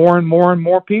with more and more and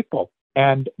more people.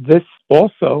 And this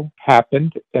also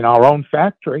happened in our own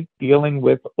factory, dealing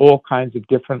with all kinds of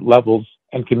different levels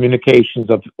and communications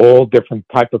of all different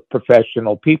type of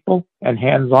professional people and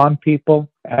hands-on people.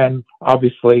 And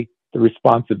obviously, the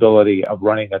responsibility of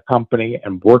running a company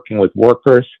and working with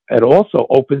workers. It also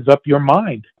opens up your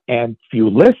mind. And if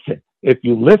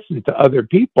you listen to other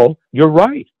people, you're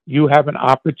right. You have an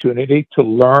opportunity to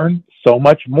learn so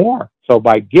much more. So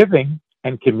by giving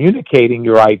and communicating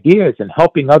your ideas and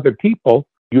helping other people,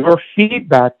 your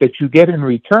feedback that you get in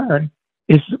return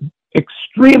is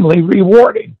extremely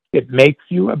rewarding. It makes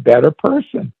you a better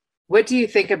person. What do you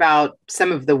think about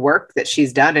some of the work that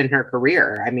she's done in her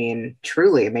career? I mean,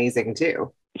 truly amazing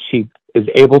too. She is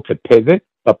able to pivot,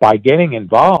 but by getting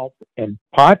involved in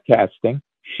podcasting,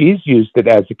 she's used it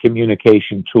as a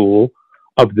communication tool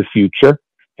of the future,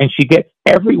 and she gets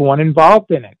everyone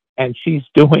involved in it. And she's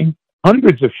doing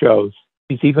hundreds of shows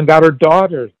She's even got her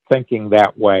daughter thinking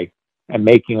that way and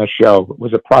making a show. It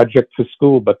was a project for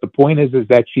school, but the point is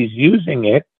that she's using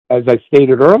it, as I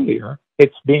stated earlier,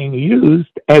 it's being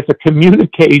used as a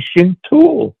communication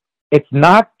tool. It's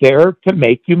not there to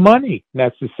make you money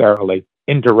necessarily.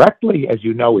 Indirectly, as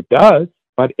you know, it does,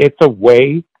 but it's a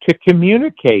way to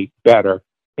communicate better.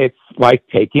 It's like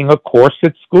taking a course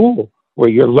at school where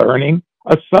you're learning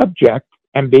a subject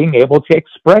and being able to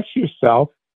express yourself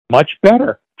much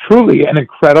better. Truly an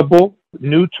incredible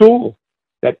new tool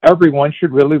that everyone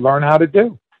should really learn how to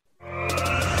do.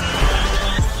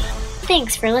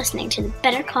 Thanks for listening to the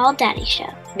Better Call Daddy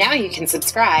Show. Now you can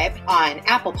subscribe on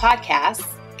Apple Podcasts,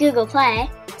 Google Play,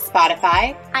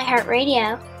 Spotify,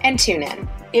 iHeartRadio, and TuneIn.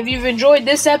 If you've enjoyed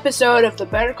this episode of the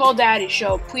Better Call Daddy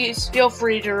Show, please feel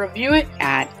free to review it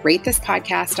at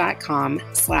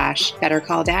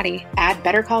ratethispodcast.com/BetterCallDaddy. Add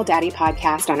Better Call Daddy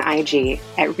Podcast on IG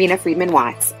at Reena Friedman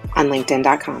Watts on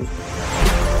LinkedIn.com.